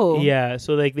 Oh. Yeah,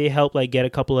 so like they help like get a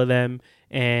couple of them,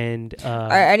 and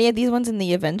Are any of these ones in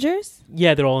the Avengers?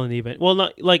 yeah, they're all in the event. Well,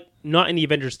 not in the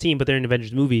Avengers team, but they're in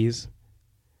Avengers movies.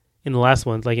 In the last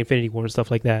ones, like Infinity War and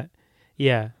stuff like that.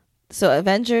 Yeah, So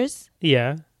Avengers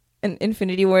yeah. and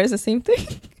Infinity War is the same thing?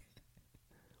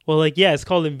 Well, like yeah, it's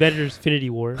called Avengers Infinity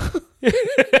War.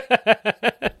 I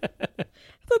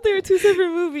thought they were two separate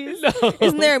movies. No.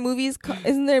 Isn't there a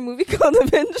movie called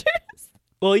Avengers?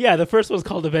 Well, yeah, the first one's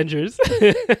called Avengers.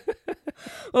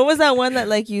 What was that one that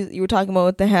like you were talking about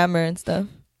with the hammer and stuff?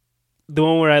 The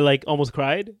one where I like almost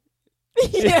cried.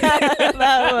 Yeah,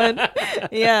 that one.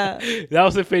 Yeah. That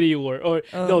was Infinity War, or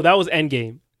no, that was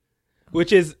Endgame,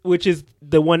 which is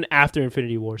the one after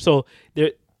Infinity War. So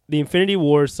the Infinity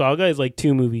War saga is like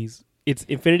two movies. It's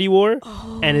Infinity War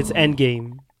and it's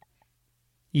Endgame.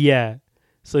 Yeah.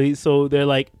 So they're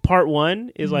like part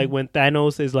one is like when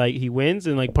Thanos is like he wins,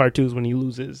 and like part two is when he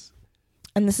loses.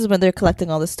 And this is when they're collecting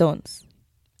all the stones.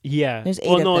 Yeah. There's 8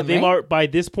 well, of no, them, they've right? by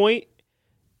this point,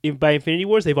 by Infinity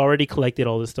Wars, they've already collected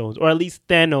all the stones, or at least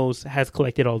Thanos has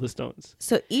collected all the stones.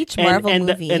 So each Marvel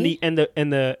movie And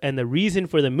the reason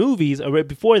for the movies right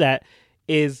before that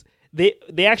is they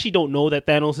actually don't know that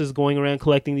Thanos is going around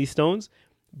collecting these stones,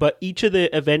 but each of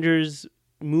the Avengers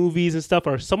movies and stuff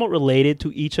are somewhat related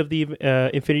to each of the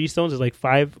Infinity Stones. There's like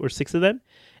 5 or 6 of them,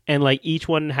 and like each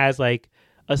one has like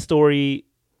a story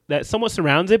that somewhat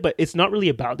surrounds it, but it's not really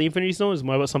about the Infinity Stones. It's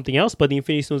more about something else, but the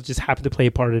Infinity Stones just happen to play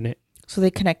a part in it. so they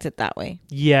connect it that way.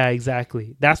 Yeah,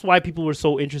 exactly. That's why people were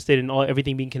so interested in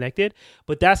everything being connected.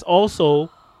 But that's also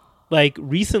like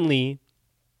recently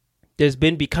there's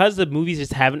been, because the movies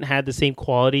just haven't had the same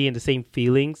quality and the same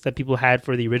feelings that people had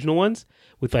for the original ones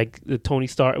with like the Tony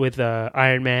Stark, with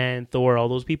Iron Man, Thor, all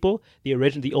those people,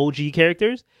 the OG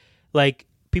characters. Like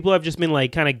people have just been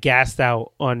like kind of gassed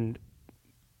out on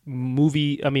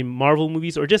Marvel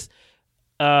movies, or just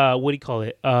what do you call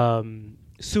it?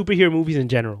 Superhero movies in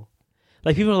general.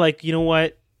 Like people are like, you know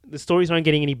what? The stories aren't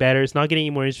getting any better. It's not getting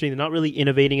any more interesting. They're not really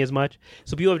innovating as much.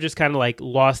 So people have just kind of like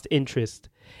lost interest.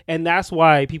 And that's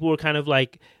why people were kind of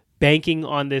like banking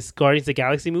on this Guardians of the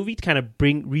Galaxy movie to kind of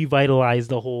revitalize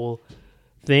the whole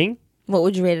thing. What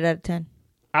would you rate it out of 10?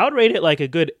 I would rate it like a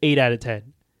good 8 out of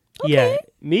 10. Okay. Yeah,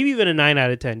 maybe even a 9 out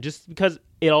of 10, just because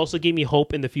it also gave me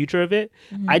hope in the future of it.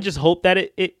 I just hope that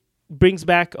it brings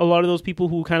back a lot of those people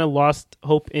who kind of lost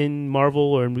hope in Marvel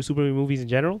or in superhero movies in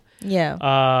general. Yeah.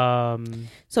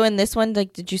 So in this one,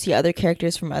 like, did you see other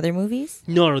characters from other movies?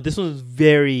 No, this one was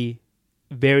very,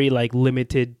 very like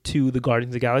limited to the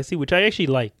Guardians of the Galaxy, which I actually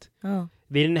liked. Oh.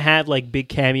 They didn't have like big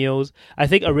cameos. I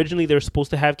think originally they were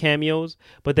supposed to have cameos,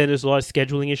 but then there's a lot of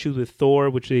scheduling issues with Thor,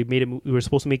 which they were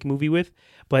supposed to make a movie with,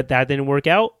 but that didn't work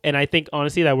out. And I think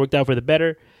honestly that worked out for the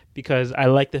better, because I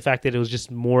like the fact that it was just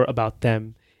more about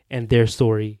them and their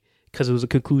story, because it was a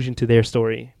conclusion to their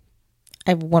story. I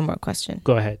have one more question.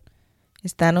 Go ahead.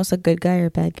 Is Thanos a good guy or a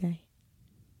bad guy?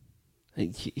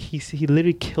 He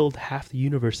literally killed half the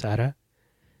universe, Sarah.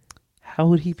 How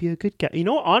would he be a good guy? You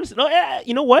know, honestly, no.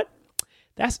 You know what?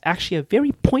 That's actually a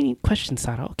very poignant question,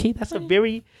 Sarah. Okay, that's a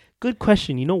very good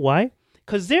question. You know why?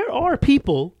 Because there are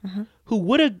people who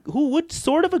would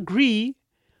sort of agree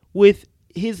with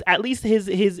his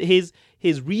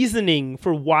reasoning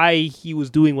for why he was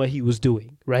doing what he was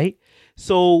doing, right?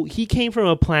 So he came from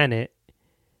a planet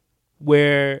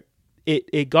where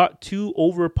it got too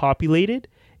overpopulated,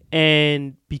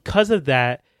 and because of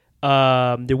that,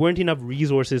 there weren't enough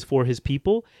resources for his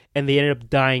people, and they ended up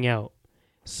dying out.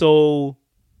 So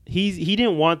he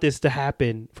didn't want this to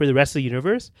happen for the rest of the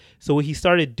universe. So what he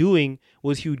started doing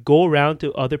was he would go around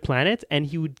to other planets and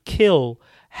he would kill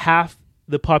half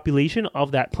the population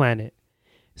of that planet.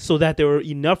 so that there were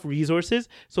enough resources.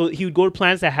 So he would go to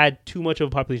planets that had too much of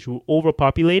a population, were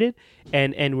overpopulated,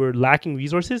 and were lacking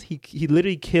resources. He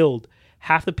literally killed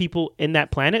half the people in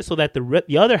that planet so that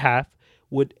the other half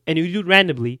would, and he would do it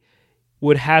randomly,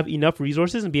 would have enough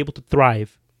resources and be able to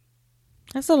thrive.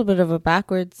 That's a little bit of a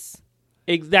backwards.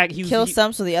 Exactly. Kill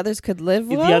some so the others could live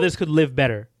well? The others could live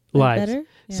better lives. Better?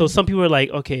 Yeah. So some people are like,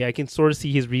 okay, I can sort of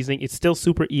see his reasoning. It's still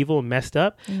super evil and messed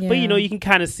up, but you know, you can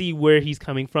kind of see where he's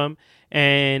coming from,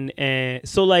 and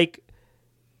so like,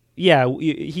 yeah,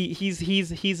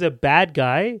 he's a bad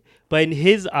guy, but in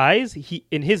his eyes,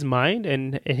 in his mind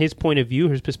and in his point of view,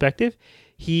 his perspective,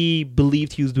 he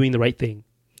believed he was doing the right thing.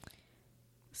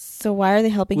 So why are they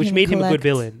helping him? Which made him a good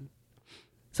villain.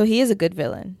 So he is a good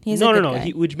villain. No.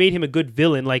 Which made him a good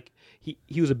villain. Like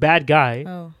he was a bad guy,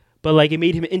 but like it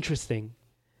made him interesting.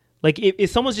 Like if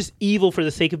someone's just evil for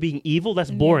the sake of being evil, that's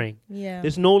boring. Yeah.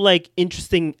 There's no like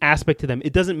interesting aspect to them.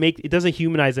 It doesn't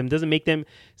humanize them. It doesn't make them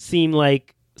seem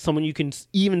like someone you can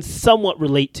even somewhat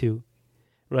relate to,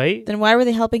 right? Then why were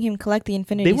they helping him collect the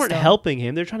Infinity Stone? They weren't helping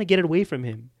him. They're trying to get it away from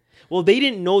him. Well, they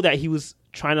didn't know that he was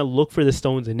trying to look for the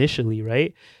stones initially,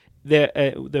 right?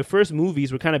 The first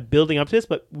movies were kind of building up to this,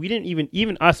 but we didn't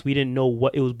we didn't know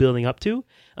what it was building up to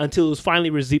until it was finally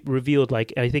revealed,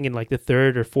 like I think in like the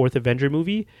third or fourth Avenger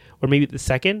movie, or maybe the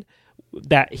second,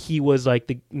 that he was like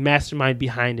the mastermind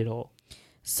behind it all.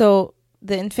 So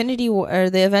the Infinity War or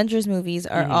the Avengers movies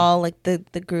are all like the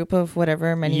group of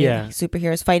whatever many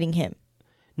superheroes fighting him.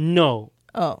 No.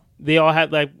 Oh. They all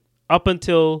had like up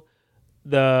until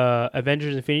the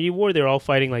Avengers Infinity War, they're all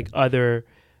fighting like other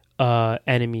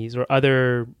enemies or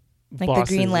other like bosses,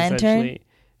 the Green Lantern.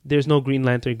 There's no Green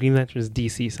Lantern. Green Lantern is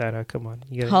DC. Sarah, come on.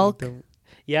 Hulk.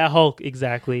 Yeah, Hulk.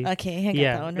 Exactly. Okay, I got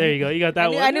that one. Right? There you go. You got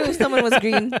that one. I knew if someone was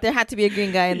green, there had to be a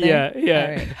green guy in there.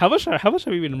 Yeah. Right. How much have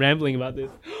we been rambling about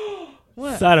this?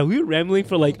 What? Sarah, we were rambling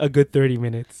for like a good 30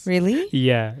 minutes. Really?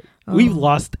 Yeah. Oh. We've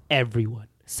lost everyone.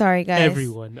 Sorry, guys.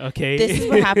 Everyone. Okay. This is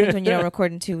what happens when you don't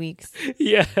record in 2 weeks.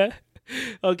 Yeah.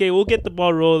 Okay, we'll get the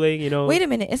ball rolling, you know. Wait a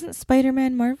minute, isn't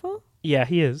Spider-Man Marvel? Yeah,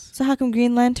 he is. So how come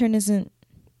Green Lantern isn't?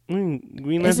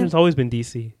 Green Lantern's always been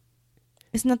DC.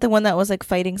 Isn't that the one that was like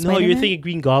fighting Spider-Man? No, you're thinking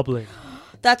Green Goblin.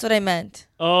 That's what I meant.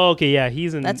 Oh, okay, yeah,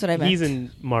 That's what I meant. He's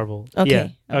in Marvel.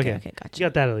 Okay, yeah. Okay, gotcha. You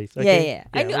got that at least. Okay. Yeah.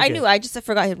 I knew. I just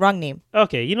forgot his wrong name.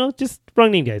 Okay, just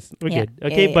wrong name, guys. We're good.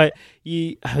 Okay, but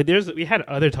we had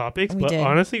other topics, but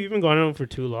honestly, we've been going on for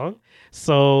too long.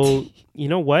 So you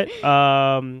know what?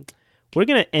 We're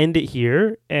gonna end it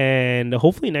here, and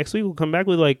hopefully next week we'll come back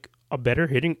with like a better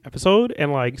hitting episode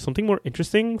and like something more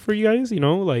interesting for you guys.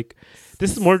 Like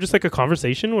this is more just like a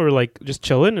conversation where we're like just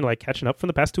chilling and like catching up from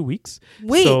the past 2 weeks.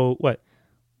 Wait, so what?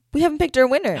 We haven't picked our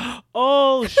winner.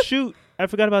 Oh shoot! I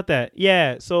forgot about that.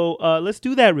 Yeah, so let's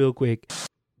do that real quick.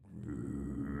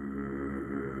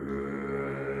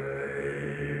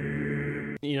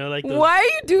 Like why are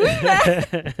you doing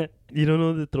that? You don't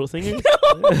know the throat singers?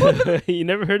 No. You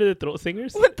never heard of the throat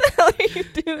singers? What the hell are you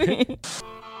doing?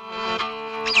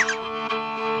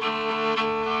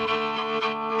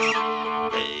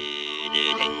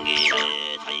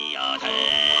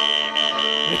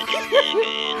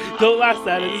 Don't laugh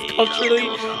at it. It's culturally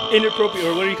inappropriate,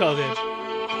 or what do you call it?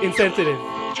 Insensitive.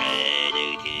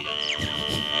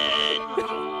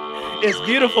 It's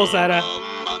beautiful, Sarah.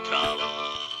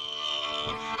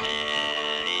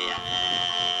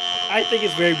 I think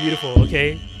it's very beautiful,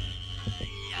 okay?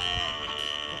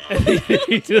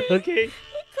 Okay?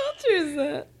 What culture is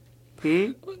that?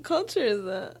 What culture is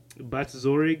that?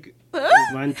 Batzorig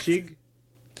Manchig.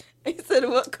 I said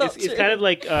what culture? It's kind of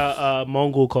like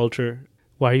Mongol culture.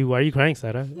 Why are you crying,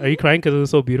 Sarah? Are you crying because it was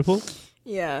so beautiful?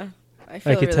 Yeah. I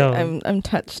could really tell. I'm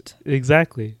touched.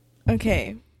 Exactly.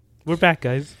 Okay. We're back,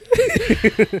 guys.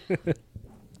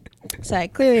 So I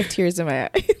clearly have tears in my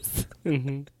eyes.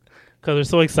 Because we're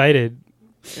so excited.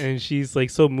 And she's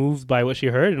like so moved by what she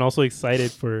heard and also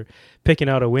excited for picking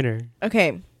out a winner.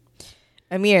 Okay.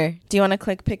 Amir, do you want to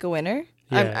click pick a winner?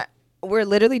 Yeah. We're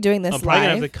literally doing this I'm probably live.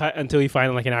 going to have to cut until we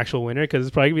find like an actual winner because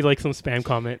it's probably going to be like some spam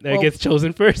comment that gets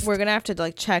chosen first. We're going to have to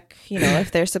like check,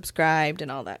 if they're subscribed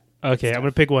and all that. Okay, I'm going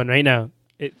to pick one right now.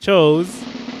 It chose...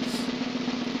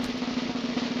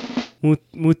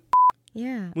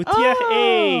 Yeah.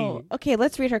 Oh, okay,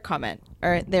 let's read her comment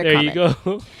or their comment. There you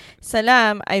go.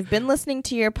 Salam, I've been listening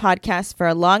to your podcast for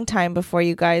a long time before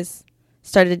you guys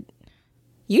started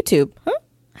YouTube. Huh?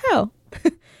 How?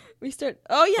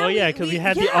 Oh yeah, because we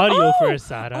had the audio for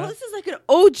Sada. Oh, this is like an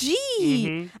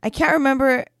OG. I can't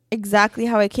remember exactly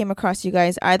how I came across you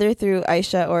guys, either through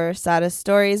Aisha or Sada's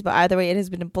stories, but either way, it has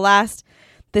been a blast.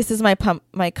 This is my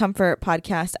comfort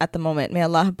podcast at the moment. May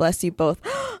Allah bless you both.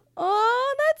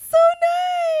 Oh, that's so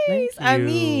Thank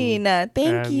Amin,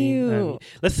 you. Amin.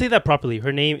 Let's say that properly.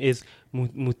 Her name is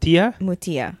Mutia.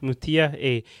 Mutia.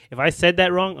 Hey, if I said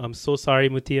that wrong, I'm so sorry,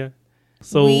 Mutia.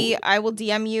 So I will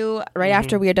DM you right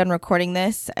after we are done recording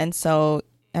this, and so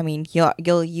I mean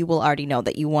you will already know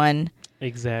that you won.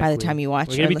 Exactly. By the time you watch,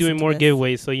 we're gonna be doing more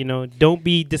giveaways, so don't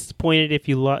be disappointed if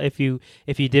you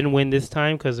didn't win this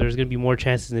time, because there's gonna be more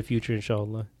chances in the future,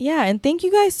 inshallah. Yeah, and thank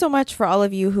you guys so much for all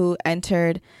of you who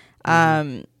entered.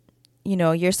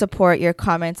 Your support, your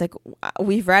comments. Like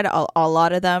we've read a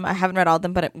lot of them. I haven't read all of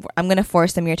them, but I'm gonna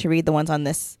force Samir to read the ones on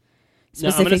this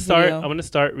specific video. I'm gonna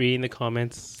start reading the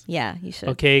comments. Yeah, you should.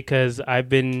 Okay, because I've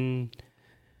been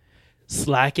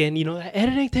slacking.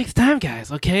 Editing takes time,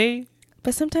 guys. Okay.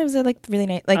 But sometimes they're like really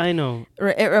nice. Like I know.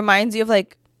 It reminds you of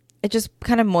like, it just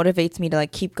kind of motivates me to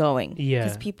like keep going. Yeah.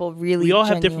 Because people really. We all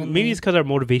have different. Maybe it's because our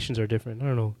motivations are different. I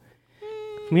don't know.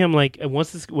 For me, I'm like,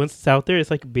 once it's out there, it's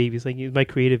like a baby. It's like my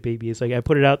creative baby. It's like I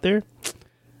put it out there,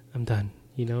 I'm done.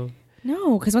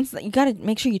 No, because once you gotta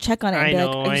make sure you check on it and be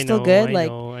like, are you still I good?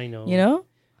 know.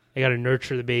 I gotta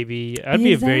nurture the baby. I'd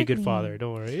be a very good father.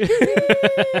 Don't worry.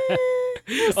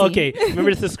 Okay,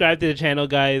 remember to subscribe to the channel,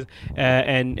 guys,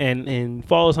 and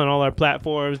follow us on all our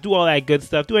platforms. Do all that good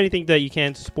stuff. Do anything that you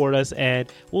can to support us,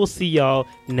 and we'll see y'all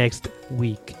next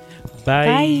week.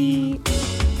 Bye.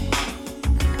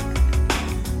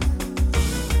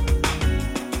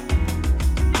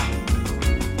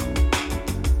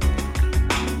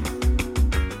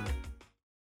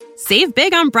 Save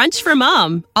big on brunch for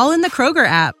mom, all in the Kroger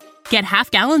app. Get half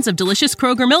gallons of delicious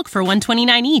Kroger milk for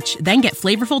 $1.29 each. Then get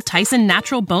flavorful Tyson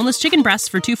natural boneless chicken breasts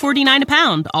for $2.49 a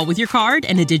pound, all with your card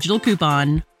and a digital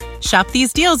coupon. Shop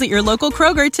these deals at your local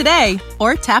Kroger today,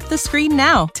 or tap the screen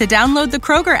now to download the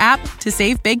Kroger app to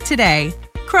save big today.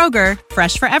 Kroger,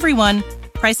 fresh for everyone.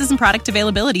 Prices and product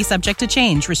availability subject to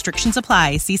change. Restrictions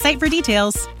apply. See site for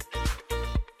details.